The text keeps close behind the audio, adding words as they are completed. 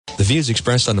views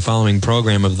expressed on the following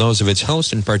program are those of its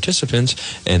host and participants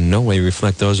and in no way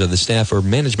reflect those of the staff or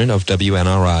management of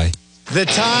WNRI. The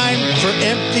time for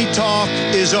empty talk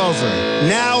is over.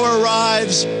 Now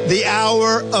arrives the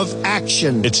hour of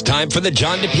action. It's time for the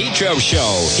John DePietro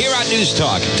Show here on News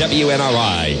Talk,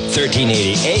 WNRI,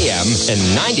 1380 AM and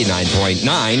 99.9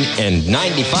 and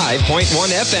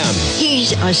 95.1 FM.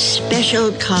 He's a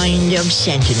special kind of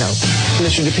sentinel.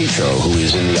 Mr. DePietro, who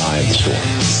is in the eye of the storm.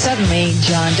 Suddenly,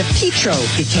 John DePietro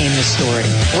became the story.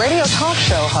 Radio talk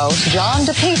show host John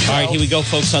DePietro. All right, here we go,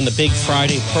 folks, on the Big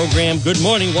Friday program. Good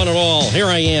morning, one and all. Here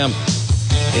I am.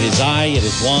 It is I, it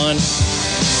is Juan.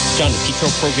 John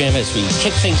DePietro program as we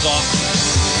kick things off.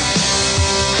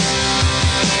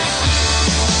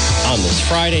 On this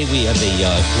Friday, we have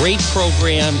a great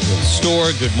program in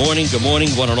store. Good morning,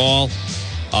 one and all.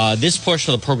 This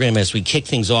portion of the program as we kick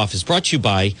things off is brought to you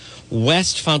by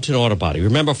West Fountain Auto Body.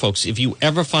 Remember, folks, if you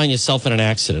ever find yourself in an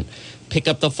accident, pick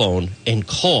up the phone and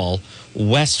call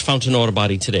West Fountain Auto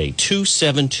Body today,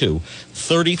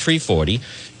 272-3340,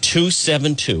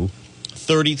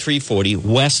 272-3340,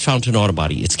 West Fountain Auto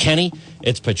Body. It's Kenny,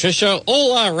 it's Patricia.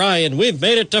 Hola, Ryan. We've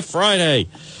made it to Friday.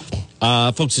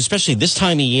 Folks, especially this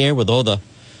time of year with all the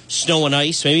snow and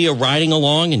ice, maybe you're riding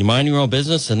along and you're minding your own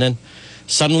business and then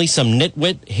suddenly some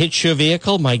nitwit hits your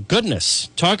vehicle. My goodness,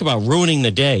 talk about ruining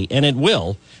the day. And it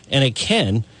will, and it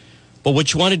can. But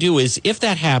what you want to do is, if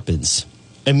that happens,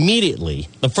 immediately,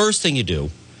 the first thing you do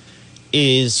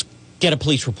is get a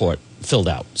police report filled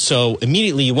out. So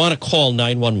immediately you want to call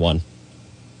 911.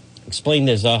 Explain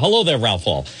there's hello there, Ralph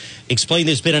Hall. Explain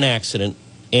there's been an accident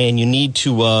and you need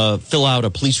to fill out a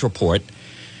police report.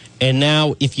 And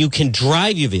now, if you can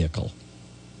drive your vehicle,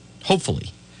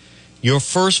 hopefully, your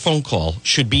first phone call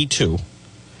should be to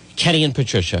Kenny and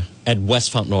Patricia at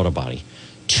West Fountain Auto Body,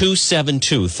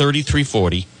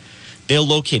 272-3340. They're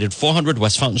located 400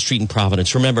 West Fountain Street in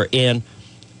Providence. Remember, and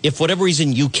if for whatever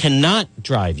reason you cannot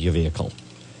drive your vehicle,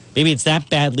 maybe it's that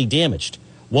badly damaged,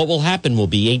 what will happen will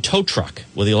be a tow truck,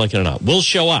 whether you like it or not, will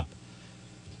show up.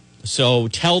 So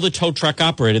tell the tow truck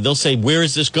operator, they'll say, where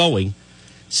is this going?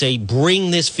 Say, bring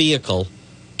this vehicle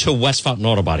to West Fountain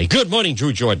Auto Body. Good morning,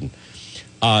 Drew Jordan.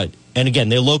 And again,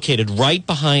 they're located right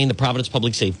behind the Providence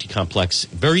Public Safety Complex.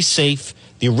 Very safe,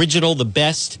 the original, the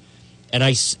best. And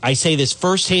I say this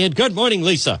firsthand. Good morning,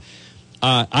 Lisa.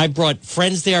 I brought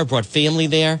friends there. I brought family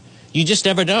there. You just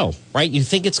never know, right? You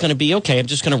think it's going to be, okay, I'm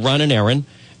just going to run an errand.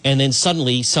 And then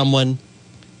suddenly someone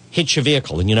hits your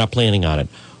vehicle and you're not planning on it.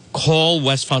 Call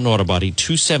West Fountain Auto Body,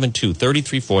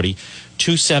 272-3340,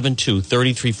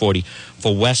 272-3340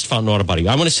 for West Fountain Auto Body.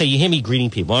 I want to say, you hear me greeting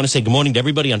people. I want to say good morning to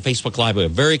everybody on Facebook Live. We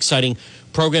have a very exciting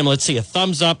program. Let's see, a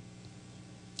thumbs up.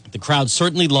 The crowd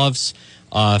certainly loves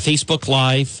Facebook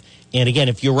Live. And again,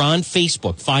 if you're on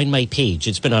Facebook, find my page.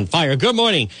 It's been on fire. Good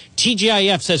morning.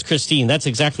 TGIF, says Christine. That's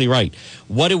exactly right.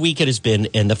 What a week it has been.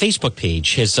 And the Facebook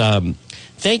page has,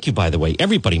 thank you, by the way,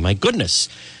 everybody. My goodness.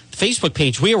 The Facebook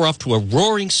page, we are off to a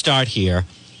roaring start here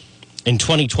in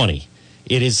 2020.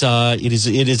 It is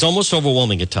almost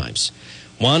overwhelming at times.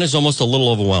 Juan is almost a little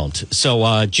overwhelmed.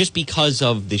 So just because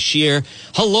of the sheer,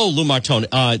 hello, Lou Martone.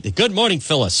 Good morning,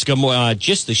 Phyllis.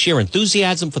 Just the sheer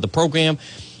enthusiasm for the program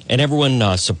and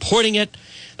everyone supporting it.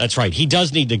 That's right. He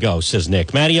does need to go, says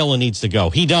Nick. Mattiella needs to go.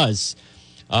 He does.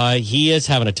 He is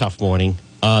having a tough morning.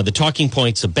 The talking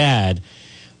points are bad.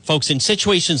 Folks, in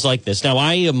situations like this, now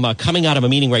I am coming out of a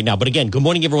meeting right now, but again, good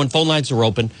morning, everyone. Phone lines are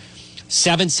open.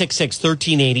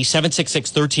 766-1380,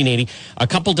 766-1380. A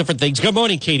couple different things. Good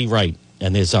morning, Katie Wright.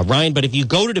 And there's Ryan. But if you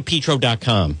go to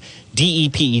DePietro.com,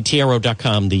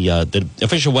 DEPETRO.com, the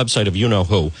official website of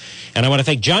you-know-who. And I want to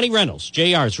thank Johnny Reynolds.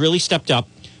 JR has really stepped up.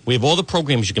 We have all the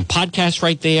programs. You can podcast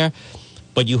right there.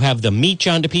 But you have the Meet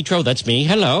John DePietro. That's me.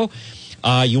 Hello.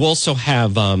 You also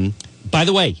have... by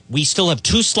the way, we still have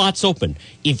 2 slots open.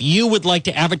 If you would like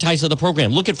to advertise on the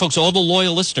program, look at, folks, all the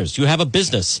loyal listeners. You have a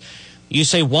business. You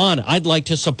say, Juan, I'd like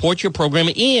to support your program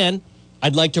and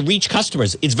I'd like to reach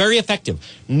customers. It's very effective.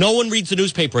 No one reads the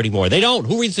newspaper anymore. They don't.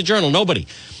 Who reads the journal? Nobody.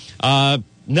 No,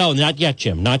 not yet,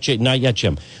 Jim. Not yet,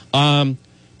 Jim.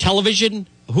 Television,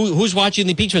 who's watching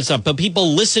the impeachment stuff? But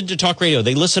people listen to talk radio.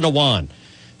 They listen to Juan.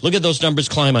 Look at those numbers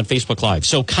climb on Facebook Live.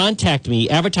 So contact me,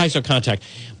 advertise or contact.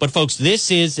 But, folks,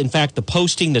 this is, in fact, the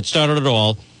posting that started it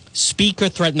all. Speaker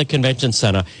threatened the convention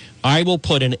center. I will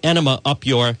put an enema up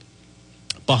your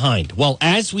behind. Well,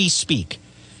 as we speak,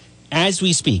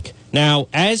 now,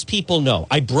 as people know,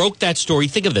 I broke that story.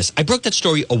 Think of this. I broke that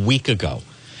story a week ago.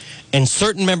 And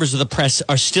certain members of the press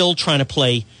are still trying to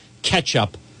play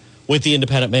catch-up with the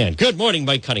independent man. Good morning,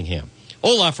 Mike Cunningham.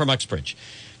 Olaf from Uxbridge.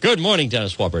 Good morning,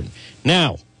 Dennis Warburton.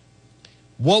 Now,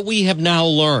 what we have now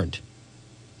learned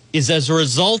is as a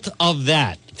result of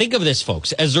that. Think of this,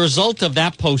 folks. As a result of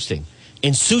that posting,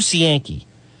 and Susie Yankee,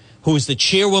 who is the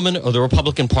chairwoman of the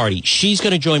Republican Party, she's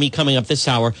going to join me coming up this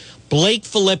hour. Blake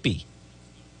Filippi,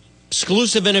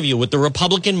 exclusive interview with the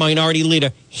Republican minority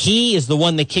leader. He is the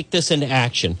one that kicked this into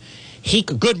action.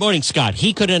 Good morning, Scott.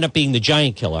 He could end up being the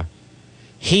giant killer.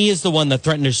 He is the one that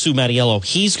threatened to sue Mattiello.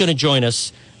 He's going to join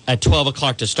us at 12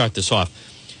 o'clock to start this off.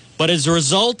 But as a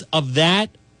result of that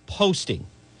posting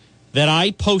that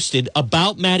I posted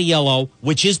about Mattiello,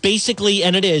 which is basically,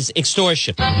 and it is,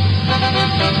 extortion. And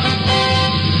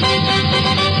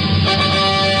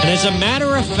as a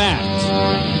matter of fact,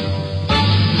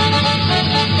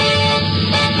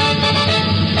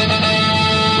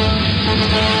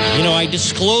 I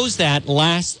disclosed that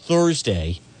last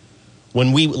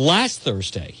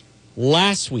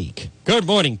week. Good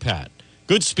morning, Pat.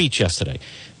 Good speech yesterday.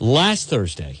 Last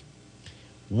Thursday,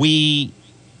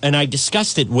 I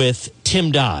discussed it with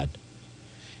Tim Dodd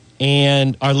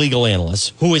and our legal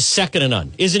analyst, who is second to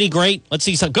none. Isn't he great? Let's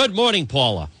see some. Good morning,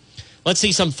 Paula. Let's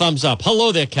see some thumbs up.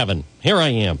 Hello there, Kevin. Here I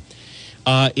am.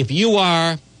 If you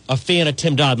are a fan of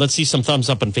Tim Dodd, let's see some thumbs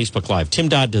up on Facebook Live. Tim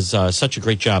Dodd does such a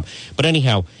great job. But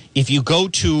anyhow, if you go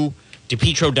to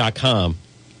DePietro.com,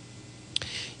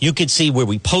 you can see where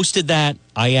we posted that.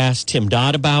 I asked Tim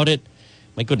Dodd about it.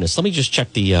 My goodness, let me just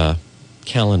check the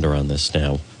calendar on this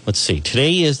now. Let's see.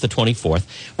 Today is the 24th.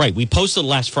 Right, we posted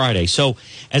last Friday. So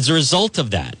as a result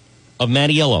of that, of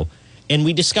Mattiello, and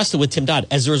we discussed it with Tim Dodd,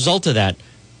 as a result of that,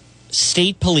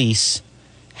 state police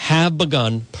have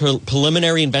begun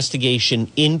preliminary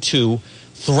investigation into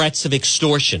threats of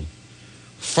extortion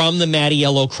from the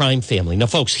Mattiello crime family. Now,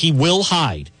 folks, he will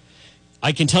hide.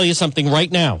 I can tell you something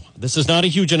right now. This is not a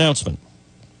huge announcement.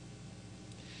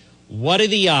 What are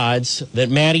the odds that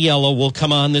Mattiello will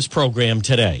come on this program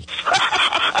today?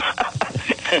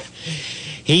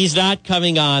 He's not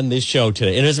coming on this show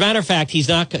today. And as a matter of fact, he's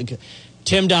not.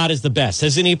 Tim Dodd is the best,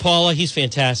 isn't he, Paula? He's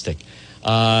fantastic.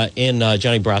 And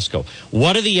Johnny Brasco.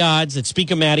 What are the odds that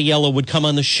Speaker Mattiello would come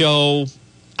on the show,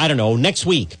 I don't know, next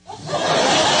week?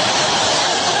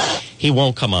 He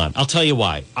won't come on. I'll tell you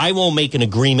why. I won't make an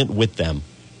agreement with them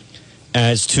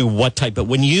as to what type. But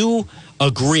when you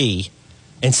agree,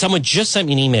 and someone just sent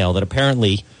me an email that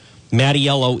apparently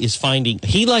Mattiello is finding,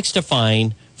 he likes to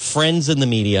find friends in the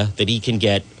media that he can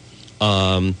get.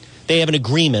 They have an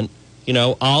agreement.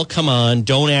 I'll come on,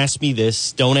 don't ask me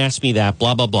this, don't ask me that,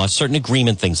 blah, blah, blah, certain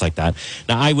agreement, things like that.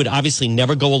 Now, I would obviously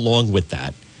never go along with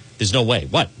that. There's no way.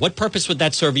 What purpose would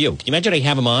that serve you? Can you imagine I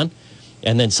have him on,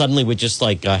 and then suddenly we're just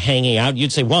like hanging out?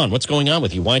 You'd say, Juan, what's going on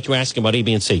with you? Why aren't you asking about A,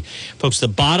 B, and C? Folks, the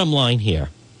bottom line here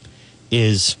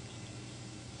is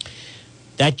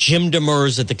that Jim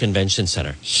Demers at the convention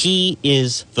center, he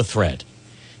is the thread.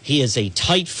 He is a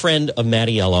tight friend of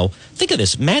Mattiello. Think of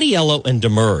this, Mattiello and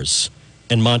Demers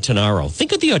and Montanaro.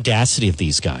 Think of the audacity of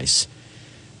these guys.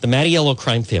 The Mattiello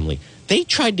crime family. They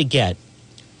tried to get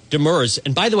Demers,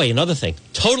 and by the way, another thing,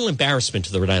 total embarrassment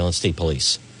to the Rhode Island State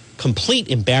Police. Complete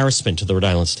embarrassment to the Rhode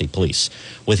Island State Police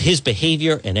with his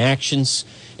behavior and actions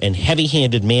and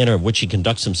heavy-handed manner in which he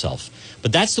conducts himself.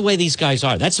 But that's the way these guys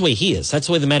are. That's the way he is. That's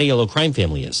the way the Mattiello crime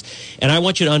family is. And I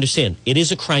want you to understand, it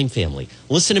is a crime family.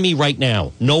 Listen to me right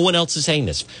now. No one else is saying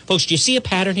this. Folks, do you see a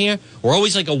pattern here? We're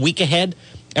always like a week ahead.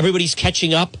 Everybody's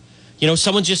catching up.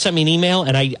 Someone just sent me an email,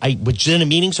 and I was in a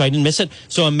meeting, so I didn't miss it.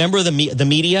 So a member of the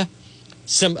media,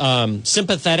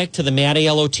 sympathetic to the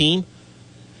Mattiello team,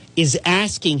 is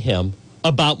asking him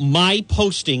about my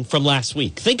posting from last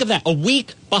week. Think of that, a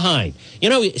week behind.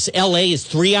 L.A. is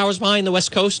 3 hours behind the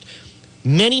West Coast.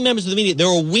 Many members of the media, they're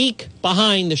a week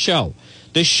behind the show.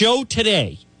 The show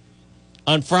today,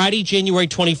 on Friday, January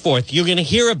 24th, you're going to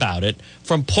hear about it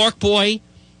from Pork Boy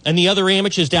and the other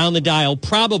amateurs down the dial,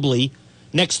 probably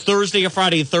next Thursday or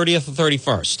Friday, the 30th or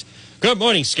 31st. Good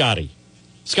morning, Scotty.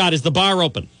 Scott, is the bar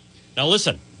open? Now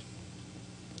listen.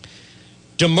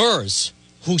 Demers,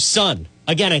 whose son,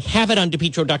 again, I have it on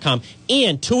DePietro.com,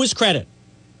 and to his credit,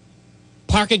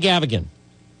 Parker Gavigan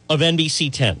of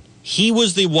NBC 10. He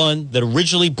was the one that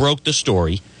originally broke the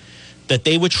story that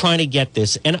they were trying to get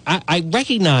this. And I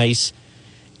recognize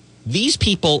these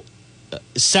people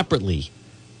separately,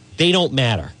 they don't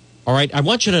matter. All right? I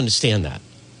want you to understand that.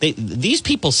 These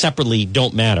people separately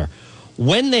don't matter.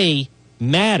 When they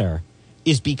matter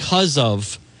is because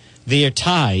of their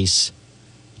ties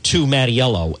to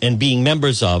Mattiello and being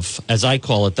members of, as I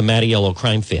call it, the Mattiello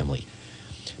crime family.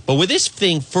 But where this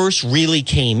thing first really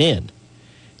came in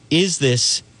is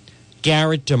this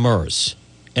Garrett Demers.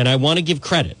 And I want to give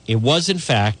credit. It was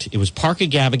Parker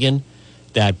Gavigan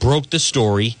that broke the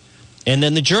story, and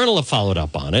then the Journal have followed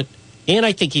up on it, and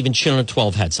I think even Channel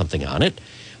 12 had something on it.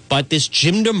 But this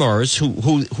Jim Demers,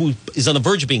 who is on the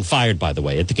verge of being fired, by the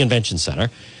way, at the convention center,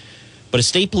 but a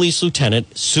state police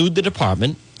lieutenant sued the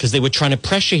department because they were trying to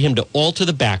pressure him to alter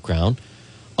the background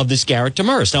of this Garrett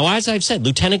Demers. Now, as I've said,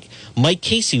 Lieutenant Mike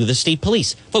Casey with the state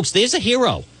police. Folks, there's a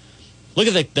hero. Look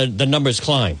at the numbers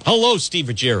climb. Hello, Steve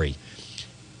Ruggieri.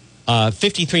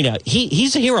 53 now.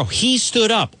 He's a hero. He stood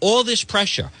up. All this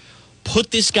pressure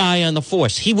put this guy on the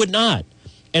force. He would not.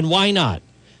 And why not?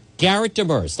 Garrett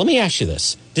Demers. Let me ask you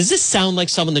this. Does this sound like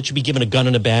someone that should be given a gun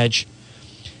and a badge?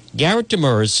 Garrett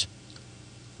Demers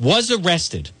was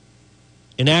arrested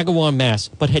in Agawam, Mass.,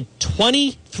 but had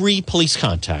 23 police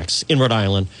contacts in Rhode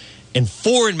Island and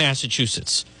 4 in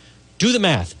Massachusetts. Do the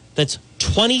math. That's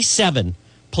 27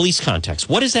 police contacts.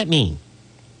 What does that mean?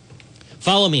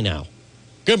 Follow me now.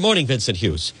 Good morning, Vincent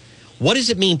Hughes. What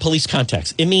does it mean, police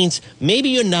contacts? It means maybe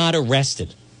you're not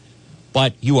arrested,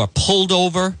 but you are pulled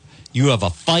over, you have a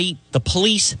fight, the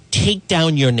police take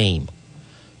down your name.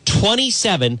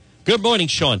 27. Good morning,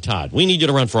 Sean Todd. We need you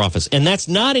to run for office. And that's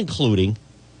not including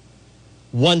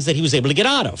ones that he was able to get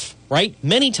out of, right?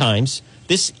 Many times,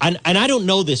 this, and I don't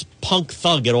know this punk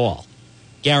thug at all,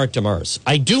 Garrett Demers.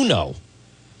 I do know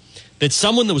that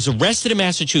someone that was arrested in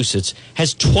Massachusetts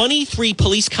has 23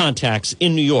 police contacts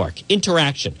in New York,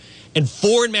 interaction, and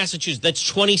 4 in Massachusetts. That's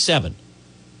 27.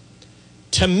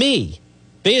 To me,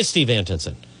 there's Steve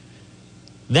Antonsen.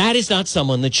 That is not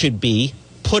someone that should be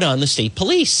put on the state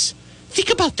police. Think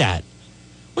about that.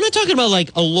 We're not talking about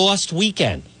like a lost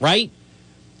weekend, right?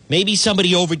 Maybe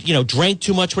somebody drank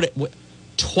too much.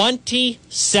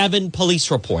 27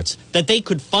 police reports that they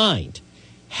could find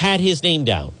had his name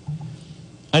down.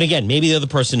 And again, maybe the other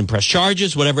person didn't press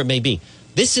charges, whatever it may be.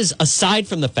 This is aside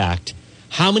from the fact,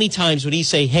 how many times would he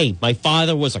say, hey, my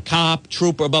father was a cop,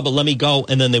 trooper, blah, blah, let me go,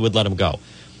 and then they would let him go.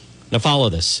 Now follow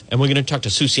this, and we're going to talk to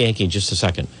Sue Cienki in just a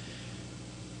second.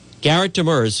 Garrett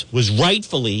Demers was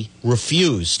rightfully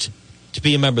refused to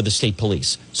be a member of the state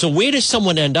police. So where does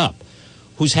someone end up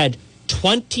who's had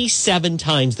 27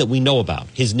 times that we know about?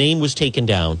 His name was taken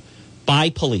down by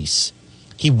police.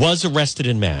 He was arrested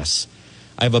in Mass.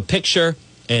 I have a picture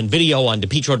and video on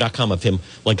DePietro.com of him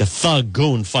like a thug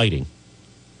goon fighting.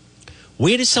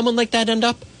 Where does someone like that end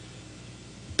up?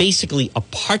 Basically a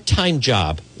part-time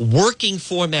job working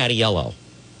for Mattiello,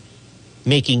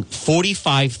 making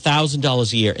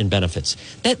 $45,000 a year in benefits.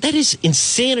 That is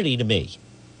insanity to me.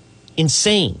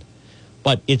 Insane.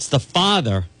 But it's the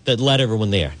father that led everyone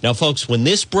there. Now, folks, when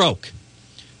this broke,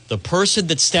 the person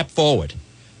that stepped forward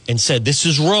and said, this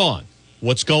is wrong,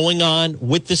 what's going on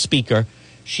with the speaker,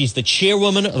 she's the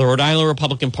chairwoman of the Rhode Island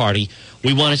Republican Party.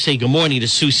 We want to say good morning to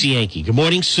Sue Cienki. Good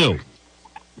morning, Sue.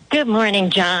 Good morning,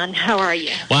 John. How are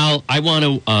you? Well, I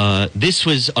want to, this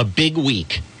was a big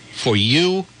week for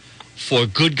you, for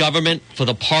good government, for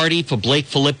the party, for Blake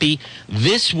Filippi.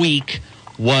 This week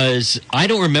was, I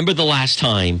don't remember the last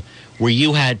time where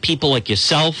you had people like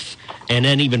yourself and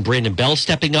then even Brandon Bell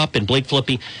stepping up and Blake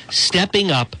Filippi stepping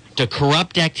up to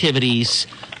corrupt activities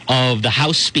of the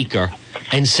House Speaker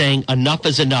and saying enough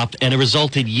is enough, and it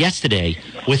resulted yesterday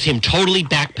with him totally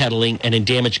backpedaling and in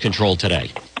damage control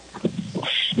today.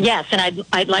 Yes, and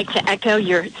I'd like to echo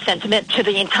your sentiment to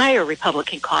the entire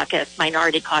Republican caucus,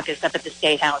 minority caucus up at the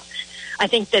State House. I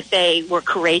think that they were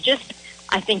courageous.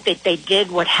 I think that they did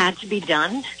what had to be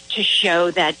done to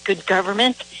show that good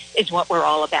government is what we're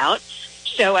all about.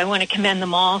 So I want to commend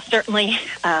them all. Certainly,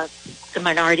 the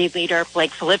minority leader,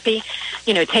 Blake Filippi,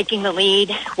 taking the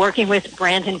lead, working with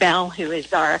Brandon Bell, who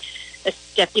is our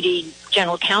deputy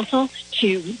general counsel,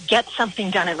 to get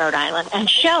something done in Rhode Island and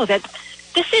show that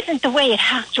this isn't the way it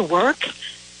has to work,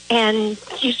 and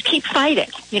just keep fighting.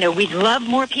 We'd love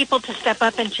more people to step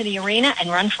up into the arena and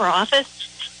run for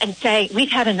office and say, we've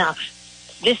had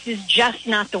enough. This is just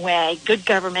not the way good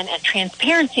government and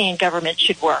transparency in government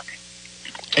should work.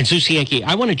 And Sue Cienki,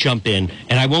 I want to jump in,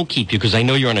 and I won't keep you because I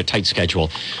know you're on a tight schedule.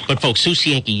 But folks, Sue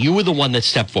Cienki, you were the one that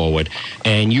stepped forward,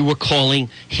 and you were calling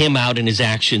him out in his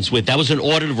actions that was an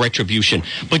order of retribution.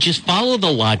 But just follow the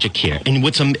logic here. And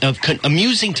what's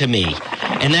amusing to me,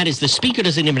 and that is the speaker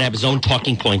doesn't even have his own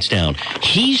talking points down.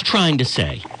 He's trying to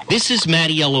say, this is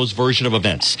Mattiello's version of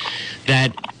events,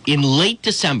 that in late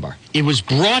December, it was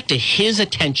brought to his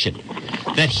attention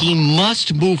that he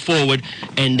must move forward,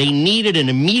 and they needed an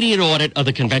immediate audit of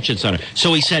the convention center.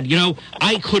 So he said,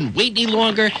 I couldn't wait any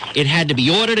longer. It had to be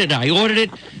audited. I ordered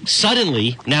it.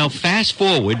 Suddenly, now fast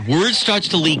forward, word starts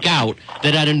to leak out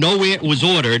that out of nowhere it was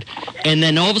ordered, and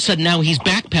then all of a sudden now he's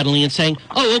backpedaling and saying,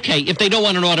 oh, okay, if they don't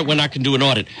want an audit, we're not going to do an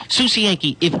audit. Sue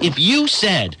Cienki, if you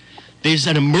said there's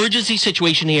an emergency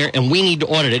situation here and we need to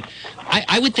audit it,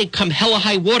 I would think come hell or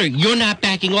high water, you're not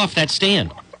backing off that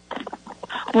stand.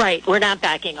 Right. We're not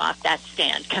backing off that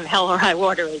stand. Come hell or high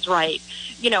water is right.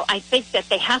 I think that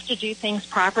they have to do things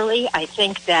properly. I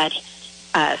think that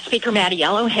Speaker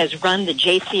Mattiello has run the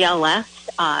JCLS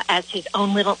as his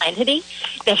own little entity.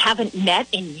 They haven't met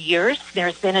in years.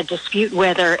 There's been a dispute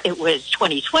whether it was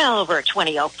 2012 or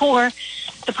 2004.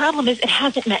 The problem is it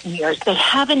hasn't met in years. They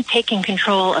haven't taken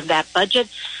control of that budget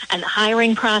and the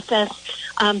hiring process.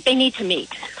 They need to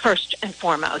meet, first and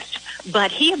foremost.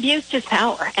 But he abused his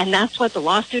power, and that's what the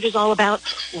lawsuit is all about.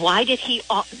 Why did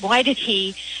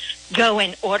he go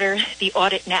and order the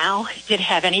audit now? Did it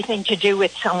have anything to do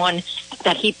with someone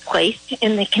that he placed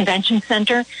in the convention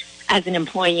center as an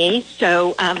employee?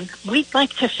 So we'd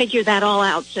like to figure that all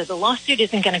out, so the lawsuit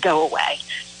isn't going to go away.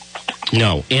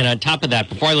 No. And on top of that,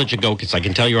 before I let you go, because I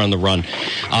can tell you're on the run,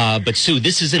 but Sue,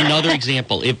 this is another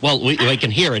example. I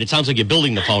can hear it. It sounds like you're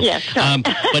building the phone. Yes,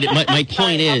 but my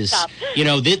point is,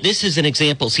 this is an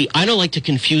example. See, I don't like to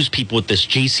confuse people with this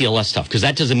JCLS stuff, because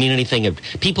that doesn't mean anything.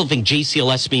 People think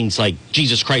JCLS means like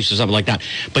Jesus Christ or something like that.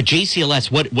 But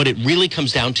JCLS, what it really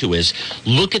comes down to is,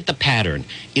 look at the pattern.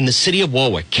 In the city of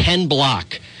Warwick, Ken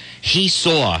Block, he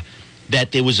saw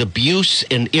that there was abuse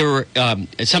and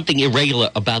something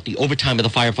irregular about the overtime of the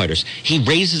firefighters. He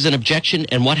raises an objection,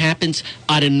 and what happens?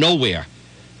 Out of nowhere,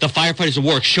 the firefighters at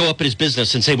work show up at his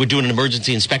business and say, we're doing an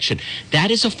emergency inspection. That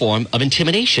is a form of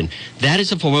intimidation. That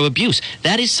is a form of abuse.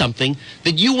 That is something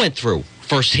that you went through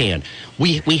firsthand.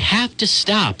 We have to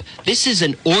stop. This is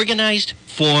an organized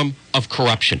form of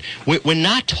corruption. We're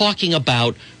not talking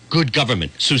about good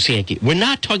government, Sue Cienki. We're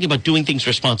not talking about doing things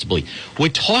responsibly. We're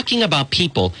talking about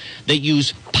people that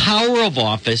use power of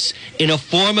office in a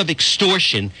form of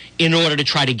extortion in order to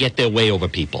try to get their way over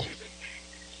people.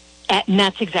 And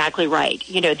that's exactly right.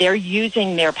 They're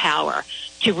using their power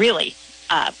to really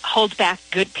hold back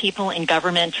good people in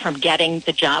government from getting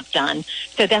the job done.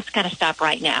 So that's got to stop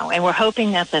right now. And we're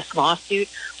hoping that this lawsuit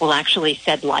will actually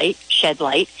shed light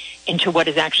into what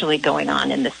is actually going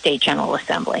on in the State General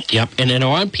Assembly. Yep. And then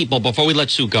on people, before we let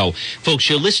Sue go, folks,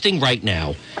 you're listening right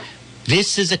now.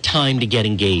 This is a time to get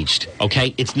engaged,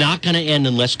 okay? It's not going to end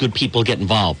unless good people get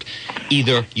involved.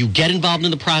 Either you get involved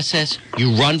in the process,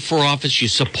 you run for office, you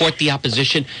support the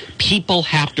opposition. People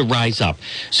have to rise up.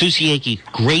 Sue Cienki,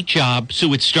 great job.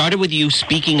 Sue, it started with you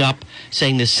speaking up,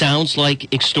 saying this sounds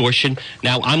like extortion.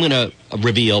 Now, I'm going to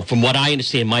reveal, from what I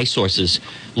understand, my sources,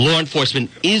 law enforcement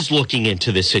is looking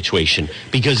into this situation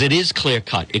because it is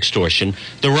clear-cut extortion.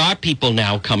 There are people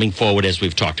now coming forward, as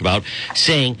we've talked about,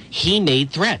 saying he made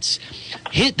threats.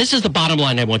 This is the bottom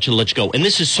line I want you to let you go, and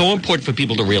this is so important for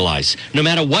people to realize. No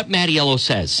matter what Mattiello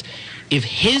says, if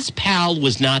his pal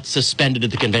was not suspended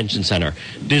at the convention center,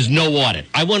 there's no audit.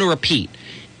 I want to repeat.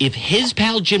 If his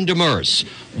pal Jim Demers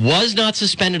was not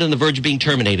suspended on the verge of being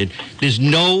terminated, there's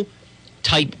no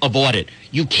type of audit.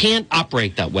 You can't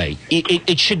operate that way.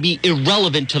 It should be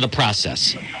irrelevant to the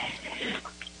process.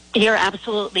 You're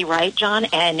absolutely right, John.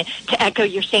 And to echo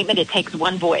your statement, it takes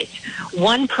one voice,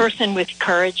 one person with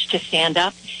courage to stand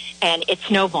up, and it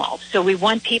snowballs. So we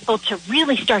want people to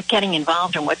really start getting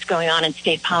involved in what's going on in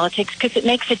state politics because it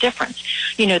makes a difference.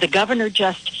 The governor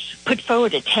just put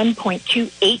forward a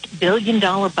 $10.28 billion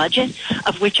budget,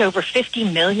 of which over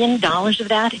 $50 million of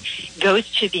that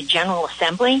goes to the General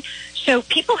Assembly. So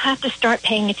people have to start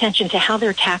paying attention to how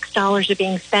their tax dollars are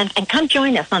being spent, and come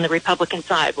join us on the Republican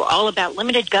side. We're all about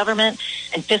limited government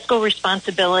and fiscal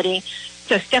responsibility.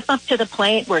 So step up to the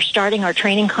plate. We're starting our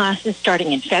training classes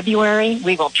starting in February.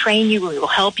 We will train you. We will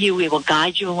help you. We will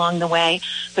guide you along the way.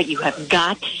 But you have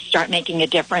got to start making a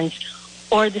difference,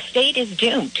 or the state is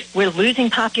doomed. We're losing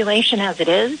population as it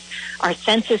is. Our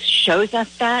census shows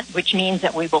us that, which means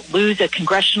that we will lose a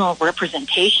congressional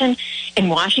representation in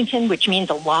Washington, which means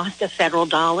a loss of federal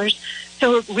dollars.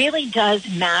 So it really does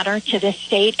matter to this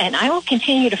state, and I will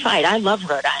continue to fight. I love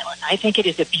Rhode Island. I think it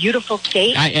is a beautiful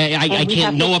state. I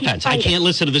can't, no offense. I can't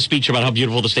listen to the speech about how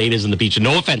beautiful the state is and the beach.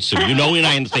 No offense, Sue. You know, and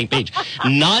I on the same page.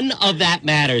 None of that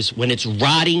matters when it's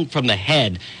rotting from the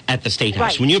head at the State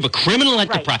House. Right. When you have a criminal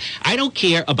enterprise, I don't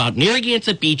care about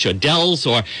Narragansett Beach or Dells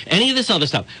or any of this other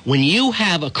stuff. When you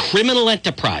have a criminal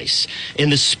enterprise in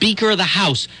the Speaker of the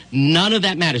House, none of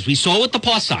that matters. We saw with the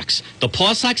Paw Sox. The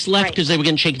Paw Sox left because they were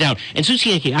getting shaken down. And Sue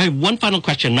Cienki, I have one final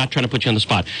question. I'm not trying to put you on the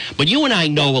spot. But you and I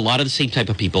know a lot of the same type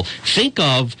of people. Think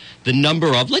of the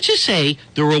number of, let's just say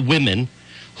there are women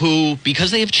who,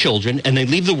 because they have children and they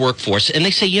leave the workforce and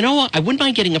they say, you know what, I wouldn't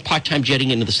mind getting a part-time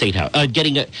getting into the State House,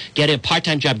 getting a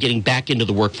part-time job getting back into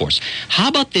the workforce. How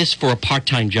about this for a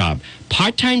part-time job?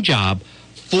 Part-time job,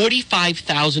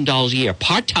 $45,000 a year.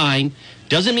 Part-time,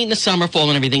 doesn't mean the summer, fall,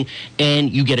 and everything,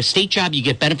 and you get a state job, you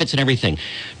get benefits and everything.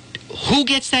 Who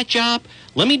gets that job?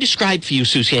 Let me describe for you,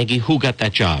 Susie Yankee, who got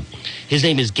that job. His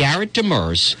name is Garrett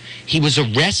Demers. He was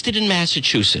arrested in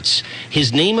Massachusetts.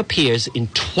 His name appears in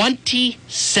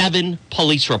 27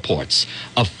 police reports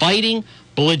of fighting,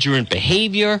 belligerent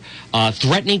behavior,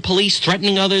 threatening police,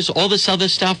 threatening others, all this other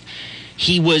stuff.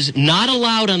 He was not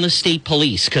allowed on the state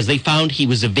police because they found he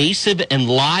was evasive and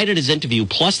lied at his interview.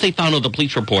 Plus, they found all the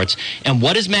police reports. And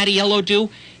what does Mattiello do?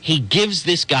 He gives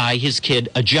this guy, his kid,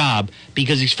 a job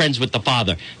because he's friends with the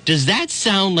father. Does that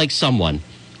sound like someone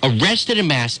arrested en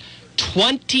masse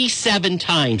 27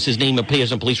 times his name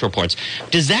appears in police reports?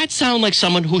 Does that sound like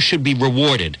someone who should be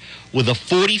rewarded with a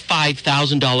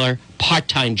 $45,000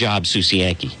 part-time job, Susie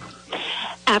Yankee?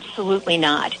 Absolutely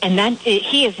not. And that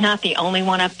he is not the only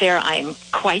one up there, I'm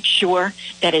quite sure,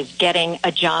 that is getting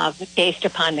a job based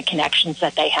upon the connections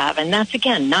that they have. And that's,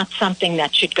 again, not something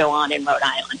that should go on in Rhode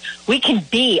Island. We can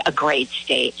be a great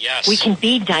state. Yes. We can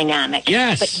be dynamic.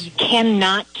 Yes. But you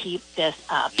cannot keep this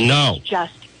up. No. It's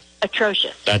just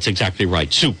atrocious. That's exactly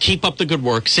right. Sue, keep up the good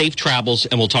work. Safe travels,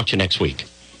 and we'll talk to you next week.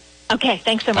 Okay,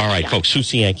 thanks so much. All right, John. folks,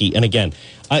 Susie Yankee. And again,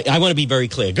 I want to be very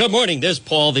clear. Good morning. There's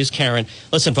Paul. There's Karen.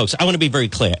 Listen, folks, I want to be very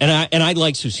clear. And I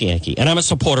like Susie Yankee. And I'm a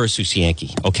supporter of Susie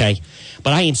Yankee, okay?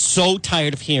 But I am so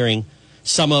tired of hearing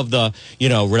some of the,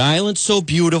 Rhode Island's so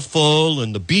beautiful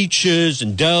and the beaches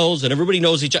and dells and everybody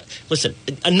knows each other. Listen,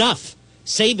 enough.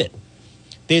 Save it.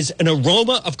 There's an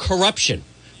aroma of corruption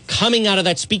coming out of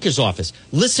that speaker's office.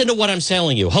 Listen to what I'm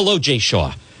telling you. Hello, Jay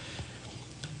Shaw.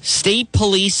 State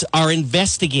police are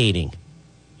investigating.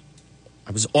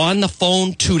 I was on the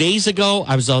phone 2 days ago.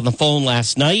 I was on the phone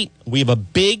last night. We have a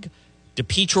big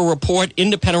DePietro report,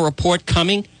 independent report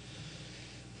coming.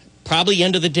 Probably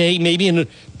end of the day, maybe to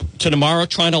tomorrow,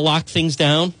 trying to lock things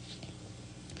down.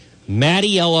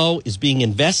 Mattiello is being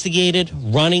investigated,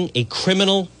 running a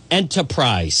criminal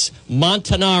enterprise.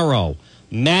 Montanaro,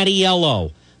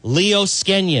 Mattiello, Leo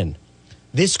Skenyon.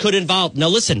 This could involve... Now,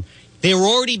 listen, they're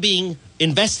already being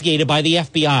investigated by the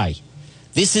FBI.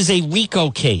 This is a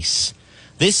RICO case.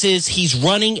 He's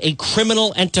running a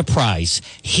criminal enterprise.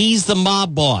 He's the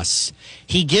mob boss.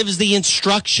 He gives the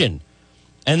instruction,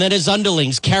 and then his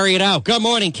underlings carry it out. Good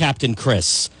morning, Captain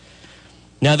Chris.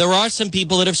 Now, there are some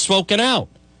people that have spoken out.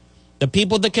 The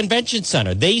people at the convention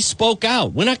center, they spoke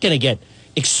out. We're not going to get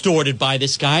extorted by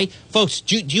this guy. Folks,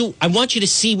 I want you to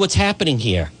see what's happening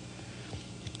here.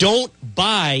 Don't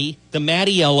buy the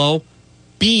Mattiello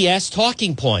BS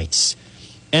talking points.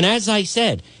 And as I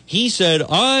said, he said,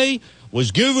 I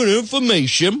was given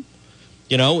information,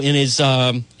 in his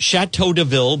Chateau de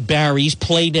Ville, Barry's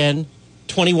Playden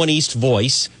 21 East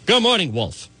voice. Good morning,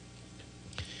 Wolf.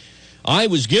 I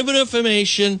was given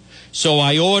information, so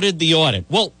I ordered the audit.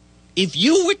 Well, if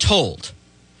you were told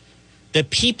that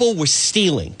people were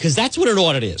stealing, because that's what an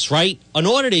audit is, right? An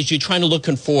audit is you're trying to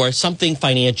looking for something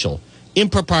financial,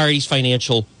 improprieties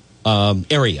financial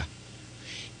area.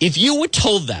 If you were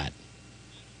told that,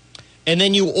 and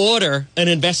then you order an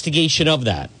investigation of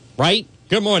that, right?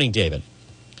 Good morning, David.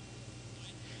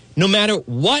 No matter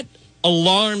what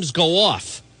alarms go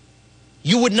off,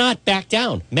 you would not back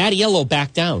down. Mattiello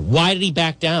backed down. Why did he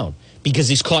back down? Because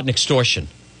he's caught in extortion.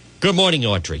 Good morning,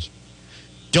 Audrey.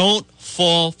 Don't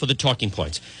fall for the talking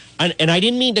points. And I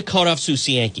didn't mean to cut off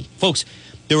Susie Yankee. Folks,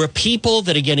 there are people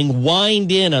that are getting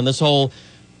whined in on this whole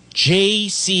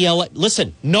JCL.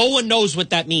 Listen, no one knows what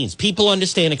that means. People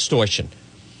understand extortion.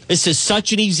 This is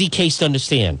such an easy case to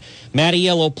understand.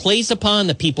 Mattiello plays upon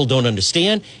the people don't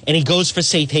understand, and he goes for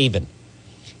safe haven.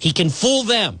 He can fool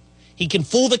them. He can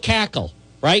fool the cackle,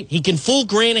 right? He can fool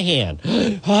Granahan.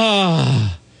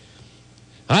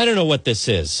 I don't know what this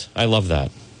is. I love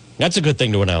that. That's a good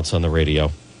thing to announce on the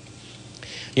radio.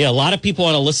 Yeah, a lot of people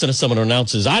want to listen to someone who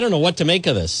announces, I don't know what to make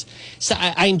of this. So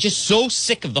I'm just so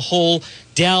sick of the whole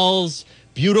Dells,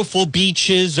 beautiful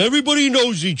beaches, everybody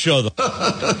knows each other.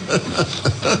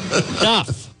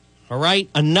 Enough, all right?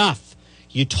 Enough.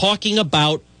 You're talking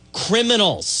about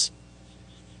criminals.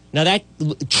 Now that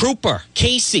trooper,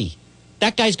 Casey,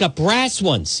 that guy's got brass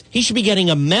ones. He should be getting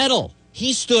a medal.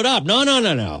 He stood up.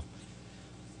 No.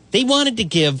 They wanted to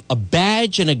give a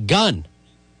badge and a gun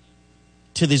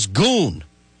to this goon.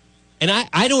 And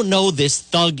I don't know this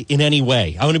thug in any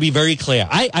way. I want to be very clear.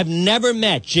 I've never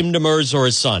met Jim Demers or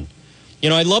his son.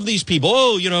 I love these people.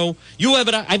 Oh, you have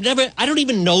it. I don't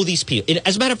even know these people.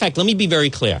 As a matter of fact, let me be very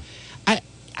clear. I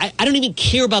don't even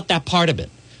care about that part of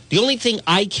it. The only thing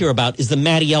I care about is the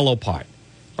Mattiello part,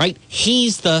 right?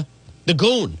 He's the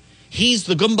goon. He's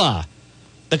the Goomba.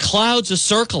 The clouds are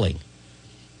circling.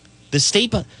 The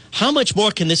state, how much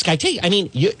more can this guy take? I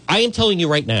mean, I am telling you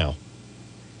right now,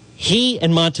 he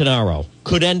and Montanaro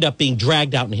could end up being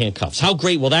dragged out in handcuffs. How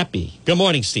great will that be? Good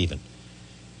morning, Stephen.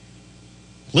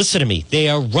 Listen to me. They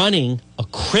are running a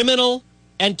criminal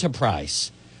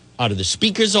enterprise out of the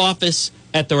Speaker's office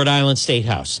at the Rhode Island State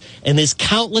House. And there's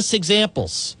countless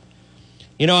examples.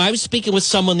 You know, I was speaking with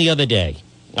someone the other day.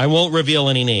 I won't reveal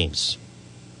any names.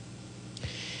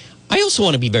 I also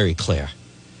want to be very clear.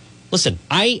 Listen,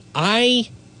 the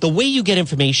way you get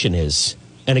information is,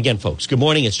 and again, folks, good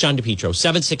morning. It's John DePietro,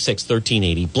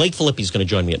 766-1380. Blake Filippi is going to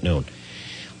join me at noon.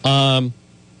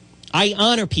 I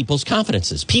honor people's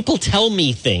confidences. People tell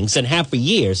me things and have for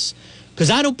years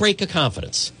because I don't break a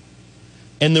confidence.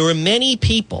 And there are many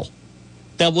people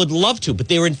that would love to, but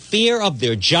they're in fear of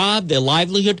their job, their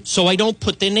livelihood, so I don't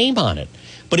put their name on it.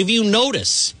 But if you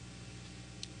notice,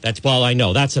 I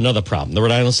know that's another problem. The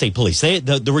Rhode Island State Police,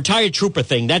 the retired trooper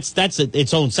thing, that's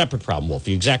its own separate problem, Wolf.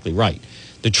 You're exactly right.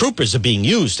 The troopers are being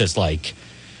used as like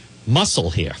muscle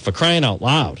here, for crying out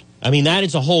loud. I mean, that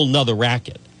is a whole nother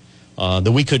racket.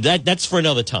 That's for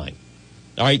another time.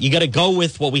 All right, you got to go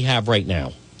with what we have right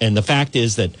now. And the fact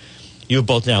is that you have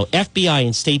both now FBI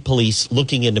and state police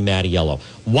looking into Mattiello.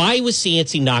 Why was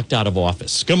Cianci knocked out of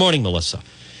office? Good morning, Melissa.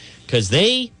 Because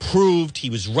they proved he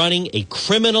was running a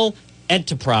criminal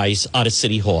enterprise out of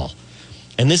City Hall.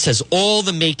 And this has all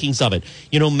the makings of it.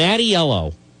 You know,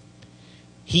 Mattiello,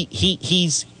 he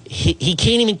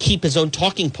can't even keep his own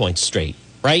talking points straight,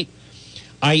 right?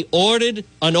 I ordered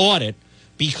an audit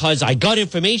because I got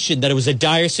information that it was a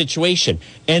dire situation.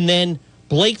 And then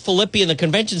Blake Filippi in the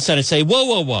convention center say,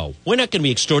 whoa, we're not going to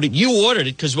be extorted. You ordered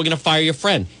it because we're going to fire your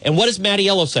friend. And what does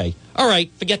Mattiello say? All right,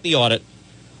 forget the audit.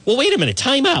 Well, wait a minute.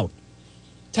 Time out.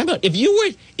 If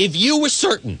you were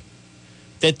certain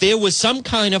that there was some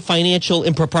kind of financial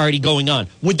impropriety going on,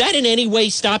 would that in any way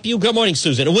stop you? Good morning,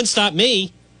 Susan. It wouldn't stop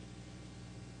me.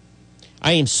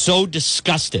 I am so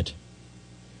disgusted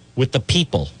with the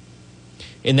people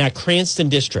in that Cranston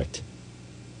district.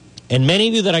 And many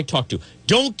of you that I talk to,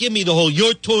 don't give me the whole,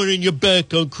 you're turning your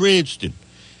back on Cranston.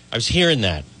 I was hearing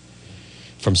that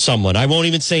from someone. I won't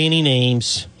even say any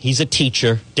names. He's a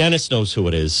teacher. Dennis knows who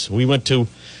it is. We went to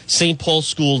St. Paul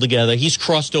School together. He's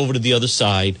crossed over to the other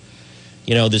side.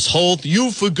 You know, this whole,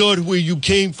 you forgot where you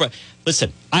came from.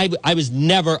 Listen, I was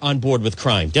never on board with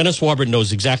crime. Dennis Warburton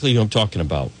knows exactly who I'm talking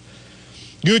about.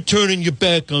 You're turning your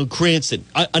back on Cranston.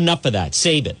 Enough of that.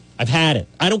 Save it. I've had it.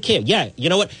 I don't care. Yeah, you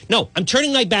know what? No, I'm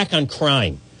turning my back on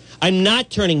crime. I'm not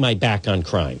turning my back on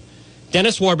crime.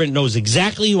 Dennis Warburton knows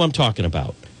exactly who I'm talking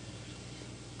about.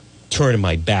 Turning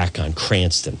my back on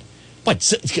Cranston.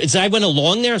 What? I went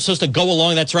along there? I'm supposed to go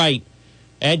along? That's right.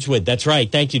 Edgewood. That's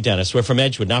right. Thank you, Dennis. We're from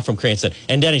Edgewood, not from Cranston.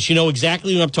 And Dennis, you know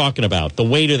exactly who I'm talking about. The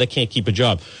waiter that can't keep a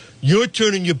job. You're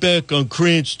turning your back on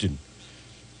Cranston.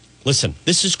 Listen,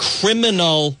 this is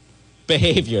criminal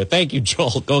behavior. Thank you,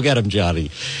 Joel. Go get him, Johnny.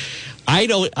 I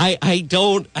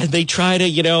don't, they try to,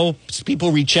 you know,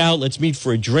 people reach out, let's meet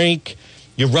for a drink.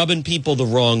 You're rubbing people the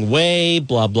wrong way,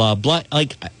 blah, blah, blah.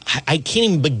 Like, I can't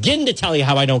even begin to tell you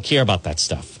how I don't care about that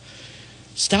stuff.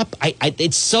 Stop.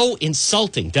 It's so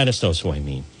insulting. Dennis knows who I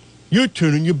mean. You're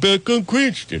turning your back on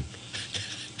Cranston.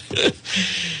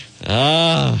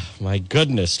 My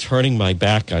goodness, turning my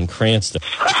back on Cranston.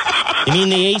 You mean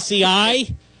the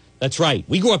ACI? That's right.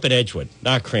 We grew up in Edgewood,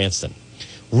 not Cranston.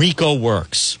 RICO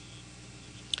works.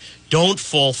 Don't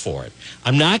fall for it.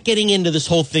 I'm not getting into this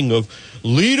whole thing of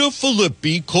Leader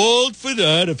Filippi called for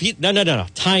that. No.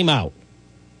 Time out.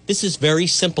 This is very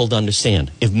simple to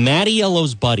understand. If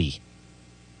Mattiello's buddy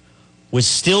was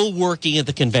still working at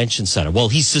the convention center, well,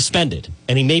 he's suspended,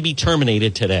 and he may be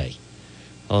terminated today.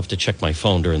 I'll have to check my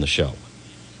phone during the show.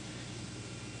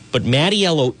 But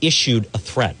Mattiello issued a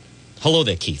threat. Hello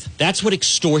there, Keith. That's what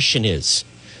extortion is.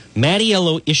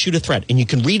 Mattiello issued a threat, and you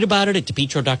can read about it at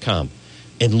DePietro.com.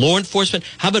 And law enforcement,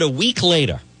 how about a week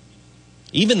later,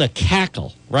 even the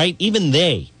cackle, right? Even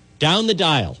they, down the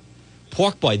dial,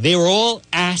 Pork Boy, they were all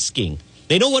asking.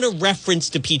 They don't want to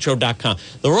reference DePietro.com.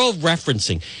 They're all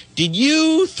referencing. Did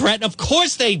you threaten? Of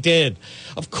course they did.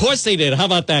 Of course they did. How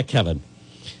about that, Kevin?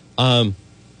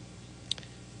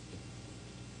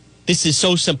 This is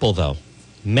so simple, though.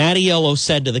 Mattiello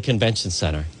said to the convention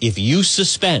center, if you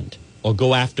suspend or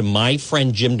go after my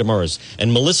friend Jim Demers,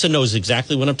 and Melissa knows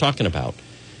exactly what I'm talking about,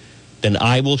 then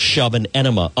I will shove an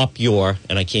enema up your,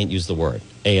 and I can't use the word,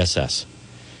 ASS.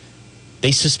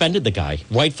 They suspended the guy,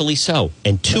 rightfully so.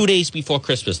 And 2 days before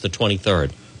Christmas, the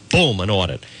 23rd, boom, an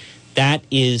audit. That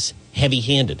is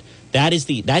heavy-handed.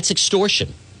 That's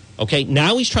extortion. Okay,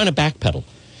 now he's trying to backpedal.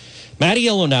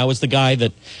 Mattiello now is the guy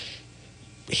that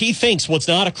he thinks what's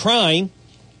not a crime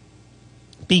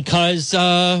because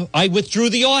I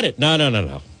withdrew the audit.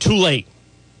 No. Too late.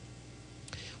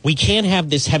 We can't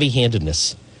have this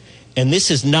heavy-handedness. And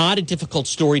this is not a difficult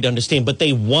story to understand, but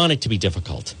they want it to be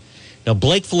difficult. Now,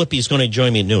 Blake Filippi is going to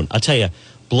join me at noon. I'll tell you,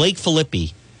 Blake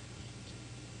Filippi,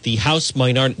 the House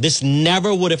minority, this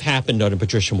never would have happened under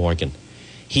Patricia Morgan.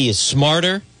 He is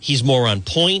smarter. He's more on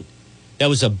point. That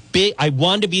was I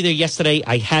wanted to be there yesterday.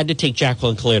 I had to take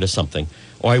Jacqueline Claire to something,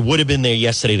 or I would have been there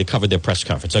yesterday to cover their press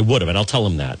conference. I would have, and I'll tell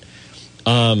him that.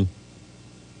 I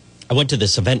went to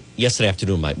this event yesterday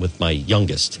afternoon with my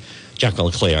youngest,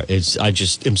 Jacqueline Claire. I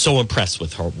just am so impressed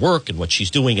with her work and what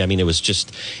she's doing. I mean, it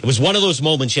was one of those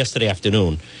moments yesterday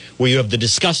afternoon where you have the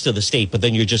disgust of the state, but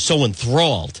then you're just so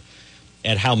enthralled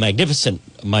at how magnificent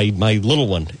my little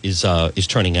one is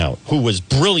turning out, who was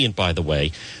brilliant, by the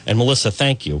way. And Melissa,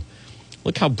 thank you.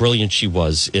 Look how brilliant she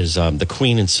was, is the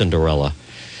Queen in Cinderella.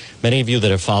 Many of you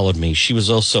that have followed me, she was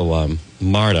also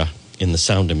Marta in The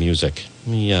Sound of Music.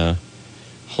 Let me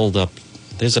hold up.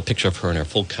 There's a picture of her in her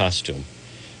full costume.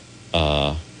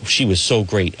 She was so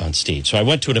great on stage. So I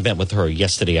went to an event with her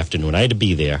yesterday afternoon. I had to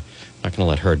be there. I'm not going to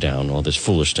let her down, all this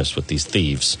foolishness with these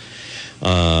thieves.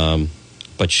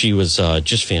 But she was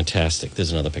just fantastic.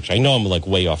 There's another picture. I know I'm like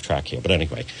way off track here, but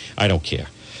anyway, I don't care.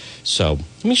 So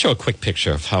let me show a quick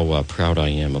picture of how proud I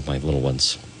am of my little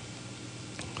ones,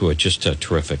 who are just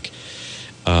terrific.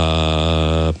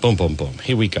 Boom, boom, boom.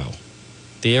 Here we go.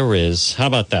 There is, how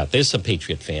about that? There's some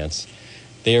Patriot fans.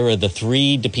 There are the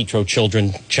 3 DePietro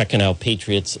children checking out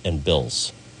Patriots and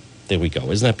Bills. There we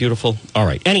go. Isn't that beautiful? All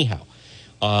right. Anyhow,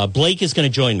 Blake is going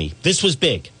to join me. This was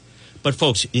big. But,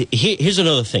 folks, here's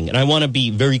another thing, and I want to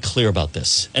be very clear about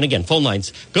this. And, again, phone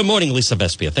lines. Good morning, Lisa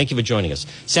Vespia. Thank you for joining us.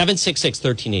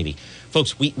 766-1380.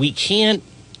 Folks, we can't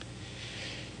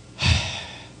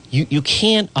you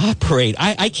can't operate.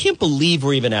 I can't believe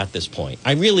we're even at this point.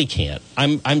 I really can't.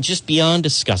 I'm just beyond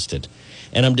disgusted.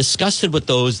 And I'm disgusted with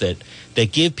those that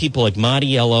give people like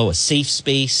Mattiello a safe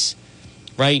space,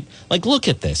 right? Like, look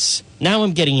at this. Now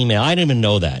I'm getting email. I didn't even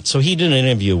know that. So he did an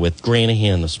interview with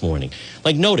Granahan this morning.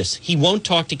 Like, notice, he won't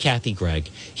talk to Kathy Gregg.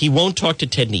 He won't talk to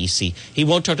Ted Nesi. He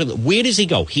won't talk to... Where does he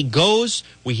go? He goes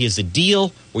where he has a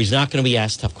deal, where he's not going to be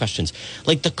asked tough questions.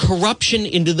 Like, the corruption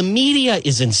into the media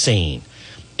is insane.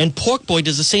 And Pork Boy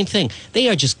does the same thing. They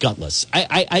are just gutless.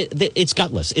 It's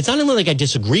gutless. It's not even like I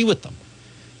disagree with them.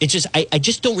 It's just, I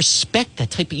just don't respect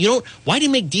that type of... why do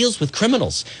you make deals with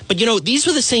criminals? But, these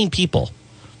were the same people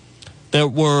that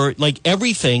were, like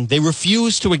everything, they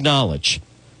refused to acknowledge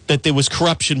that there was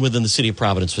corruption within the city of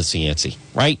Providence with Cianci,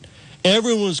 right?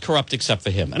 Everyone was corrupt except for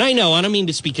him. And I know, I don't mean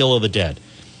to speak ill of the dead,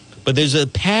 but there's a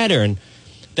pattern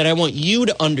that I want you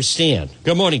to understand.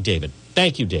 Good morning, David.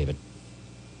 Thank you, David.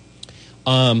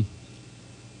 That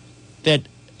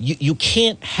you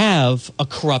can't have a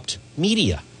corrupt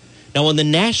media. Now, on the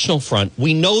national front,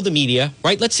 we know the media,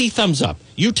 right? Let's see thumbs up.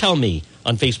 You tell me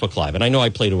on Facebook Live, and I know I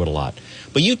play to it a lot,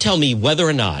 but you tell me whether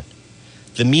or not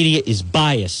the media is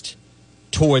biased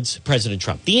towards President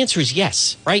Trump. The answer is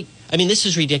yes, right? I mean, this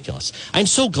is ridiculous. I'm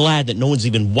so glad that no one's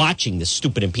even watching this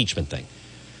stupid impeachment thing.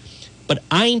 But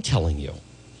I'm telling you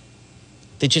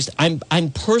that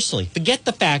I'm personally, forget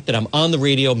the fact that I'm on the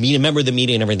radio, a member of the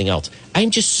media and everything else.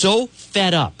 I'm just so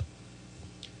fed up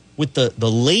with the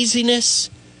laziness,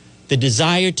 the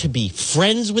desire to be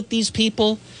friends with these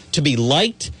people, to be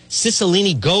liked.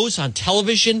 Cicilline goes on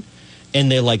television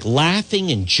and they're like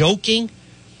laughing and joking.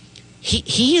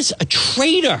 He is a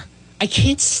traitor. I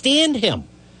can't stand him.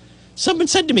 Someone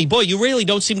said to me, boy, you really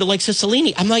don't seem to like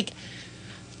Cicilline. I'm like,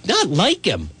 not like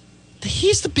him.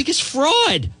 He's the biggest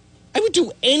fraud. I would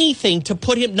do anything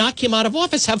to knock him out of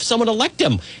office, have someone elect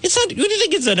him. It's not, you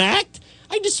think it's an act?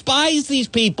 I despise these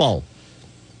people.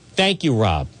 Thank you,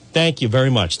 Rob. Thank you very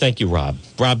much. Thank you, Rob.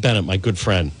 Rob Bennett, my good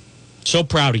friend. So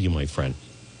proud of you, my friend.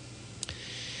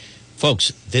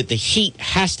 Folks, the heat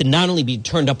has to not only be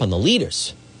turned up on the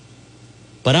leaders,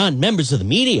 but on members of the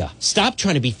media. Stop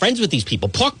trying to be friends with these people.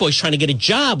 Pork Boy's trying to get a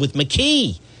job with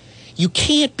McKee. You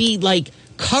can't be, like,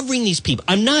 covering these people.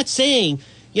 I'm not saying,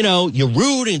 you're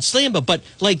rude and slam, but,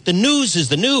 like, the news is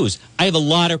the news. I have a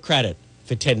lot of credit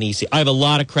for Ted Nesi. I have a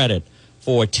lot of credit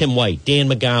for Tim White, Dan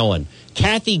McGowan.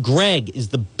 Kathy Gregg is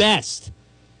the best.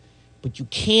 But you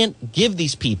can't give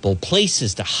these people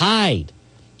places to hide.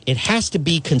 It has to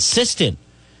be consistent.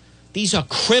 These are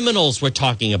criminals we're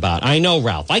talking about. I know,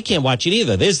 Ralph. I can't watch it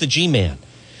either. There's the G-Man.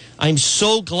 I'm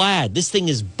so glad. This thing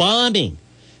is bombing.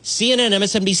 CNN,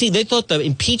 MSNBC, they thought the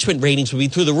impeachment ratings would be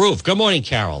through the roof. Good morning,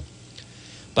 Carol.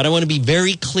 But I want to be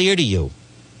very clear to you.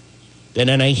 And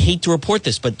I hate to report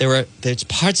this, but there's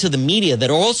parts of the media that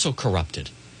are also corrupted.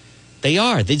 They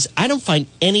are. I don't find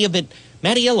any of it.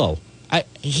 Mattiello, I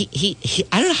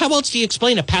don't know, how else do you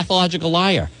explain a pathological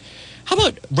liar? How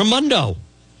about Raimondo?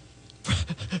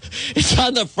 It's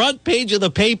on the front page of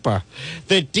the paper.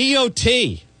 The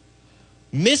DOT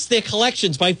missed their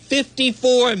collections by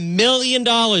 $54 million,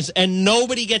 and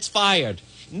nobody gets fired.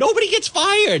 Nobody gets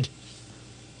fired.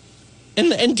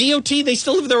 And DOT, they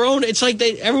still have their own. It's like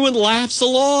everyone laughs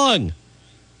along.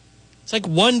 It's like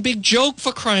one big joke,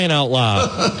 for crying out loud.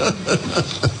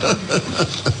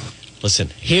 Listen,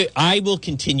 here I will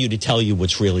continue to tell you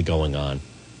what's really going on.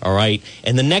 All right?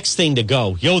 And the next thing to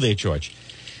go, yo there, George.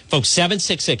 Folks,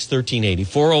 766-1380,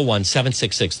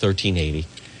 401-766-1380.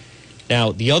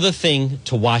 Now, the other thing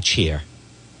to watch here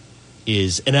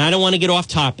is, and I don't want to get off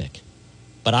topic,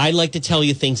 but I like to tell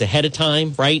you things ahead of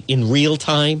time, right? In real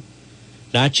time.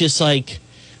 Not just like,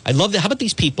 I love that. How about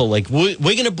these people? Like, we're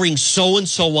going to bring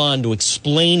so-and-so on to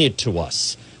explain it to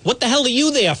us. What the hell are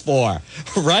you there for?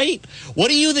 Right? What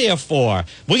are you there for?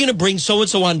 We're going to bring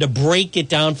so-and-so on to break it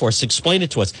down for us, explain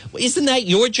it to us. Isn't that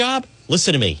your job?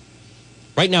 Listen to me.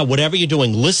 Right now, whatever you're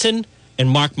doing, listen and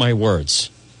mark my words.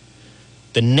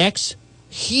 The next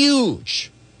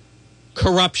huge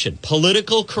corruption,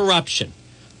 political corruption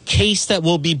case that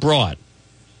will be brought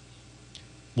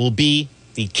will be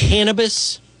the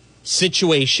cannabis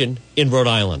situation in Rhode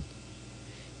Island.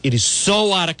 It is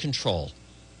so out of control.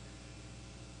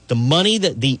 The money,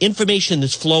 the information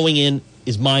that's flowing in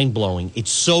is mind-blowing.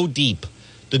 It's so deep.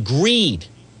 The greed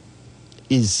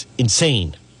is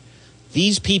insane.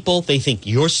 These people, they think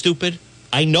you're stupid.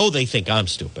 I know they think I'm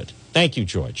stupid. Thank you,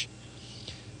 George.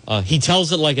 He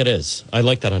tells it like it is. I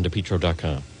like that on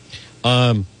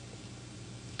DePietro.com.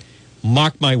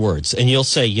 Mark my words. And you'll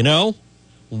say, you know,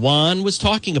 Juan was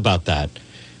talking about that.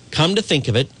 Come to think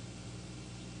of it,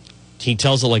 he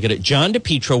tells it like it is. John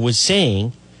DePietro was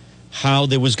saying how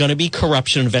there was going to be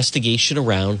corruption investigation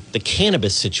around the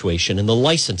cannabis situation and the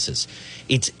licenses.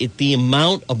 It's the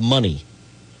amount of money,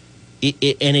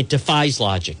 and it defies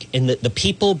logic. And the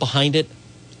people behind it,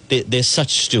 they're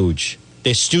such stooge.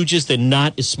 They're stooges. They're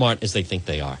not as smart as they think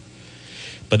they are.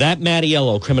 But that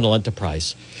Mattiello criminal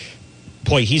enterprise,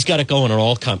 boy, he's got it going on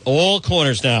all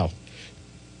corners now.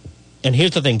 And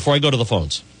here's the thing, before I go to the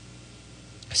phones,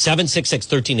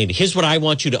 766-1380. Here's what I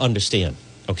want you to understand,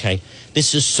 okay?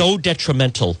 This is so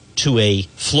detrimental to a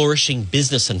flourishing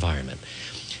business environment.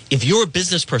 If you're a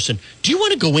business person, do you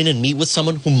want to go in and meet with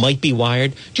someone who might be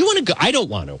wired? Do you want to go? I don't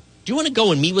want to. Do you want to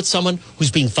go and meet with someone who's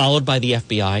being followed by the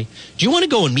FBI? Do you want to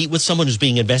go and meet with someone who's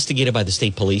being investigated by the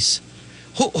state police?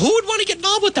 Who would want to get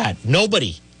involved with that?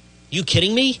 Nobody. You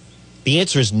kidding me? The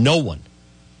answer is no one.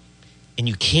 And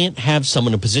you can't have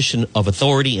someone in a position of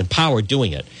authority and power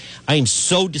doing it. I am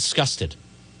so disgusted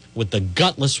with the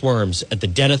gutless worms at the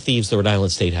Den of Thieves, the Rhode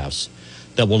Island State House,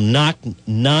 that will not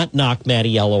knock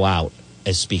Mattiello out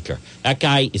as speaker. That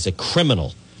guy is a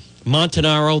criminal.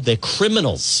 Montanaro, they're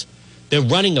criminals. They're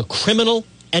running a criminal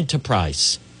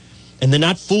enterprise. And they're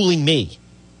not fooling me.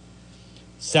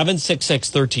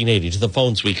 766-1380. To the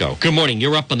phones we go. Good morning.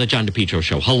 You're up on the John DePietro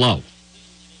Show. Hello.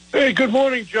 Hey, good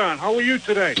morning, John. How are you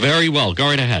today? Very well. Go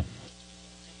right ahead.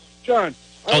 John.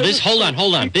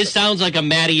 Hold on. This sounds like a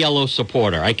Mattiello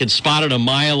supporter. I can spot it a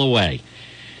mile away.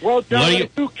 Well, John, I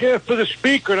do care for the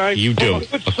speaker. And you do.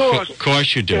 Of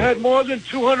course you do. You had more than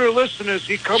 200 listeners.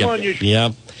 He come on your show.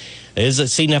 Yeah.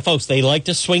 See, now, folks, they like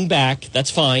to swing back.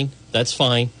 That's fine.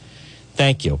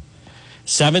 Thank you.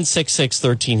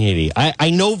 766-1380. I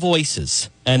know voices.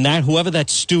 And that whoever that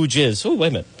stooge is. Oh, wait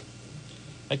a minute.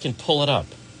 I can pull it up.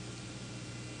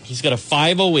 He's got a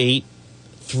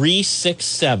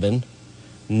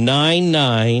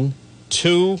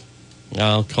 508-367-992.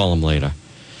 I'll call him later.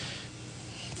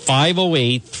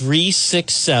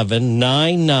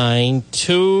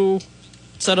 508-367-992.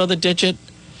 What's that other digit?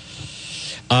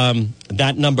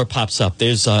 That number pops up.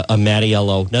 There's a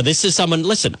Mattiello. Now, this is someone,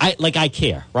 listen, I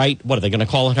care, right? What, are they going to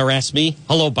call and harass me?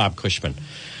 Hello, Bob Cushman.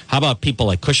 How about people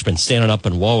like Cushman standing up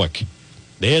in Warwick?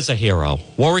 There's a hero.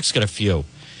 Warwick's got a few.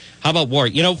 How about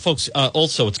Warwick? You know, folks,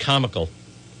 also, it's comical.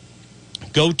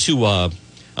 Go to,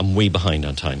 I'm way behind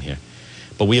on time here,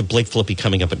 but we have Blake Flippy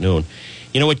coming up at noon.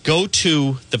 You know what? Go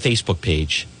to the Facebook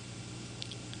page.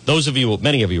 Those of you,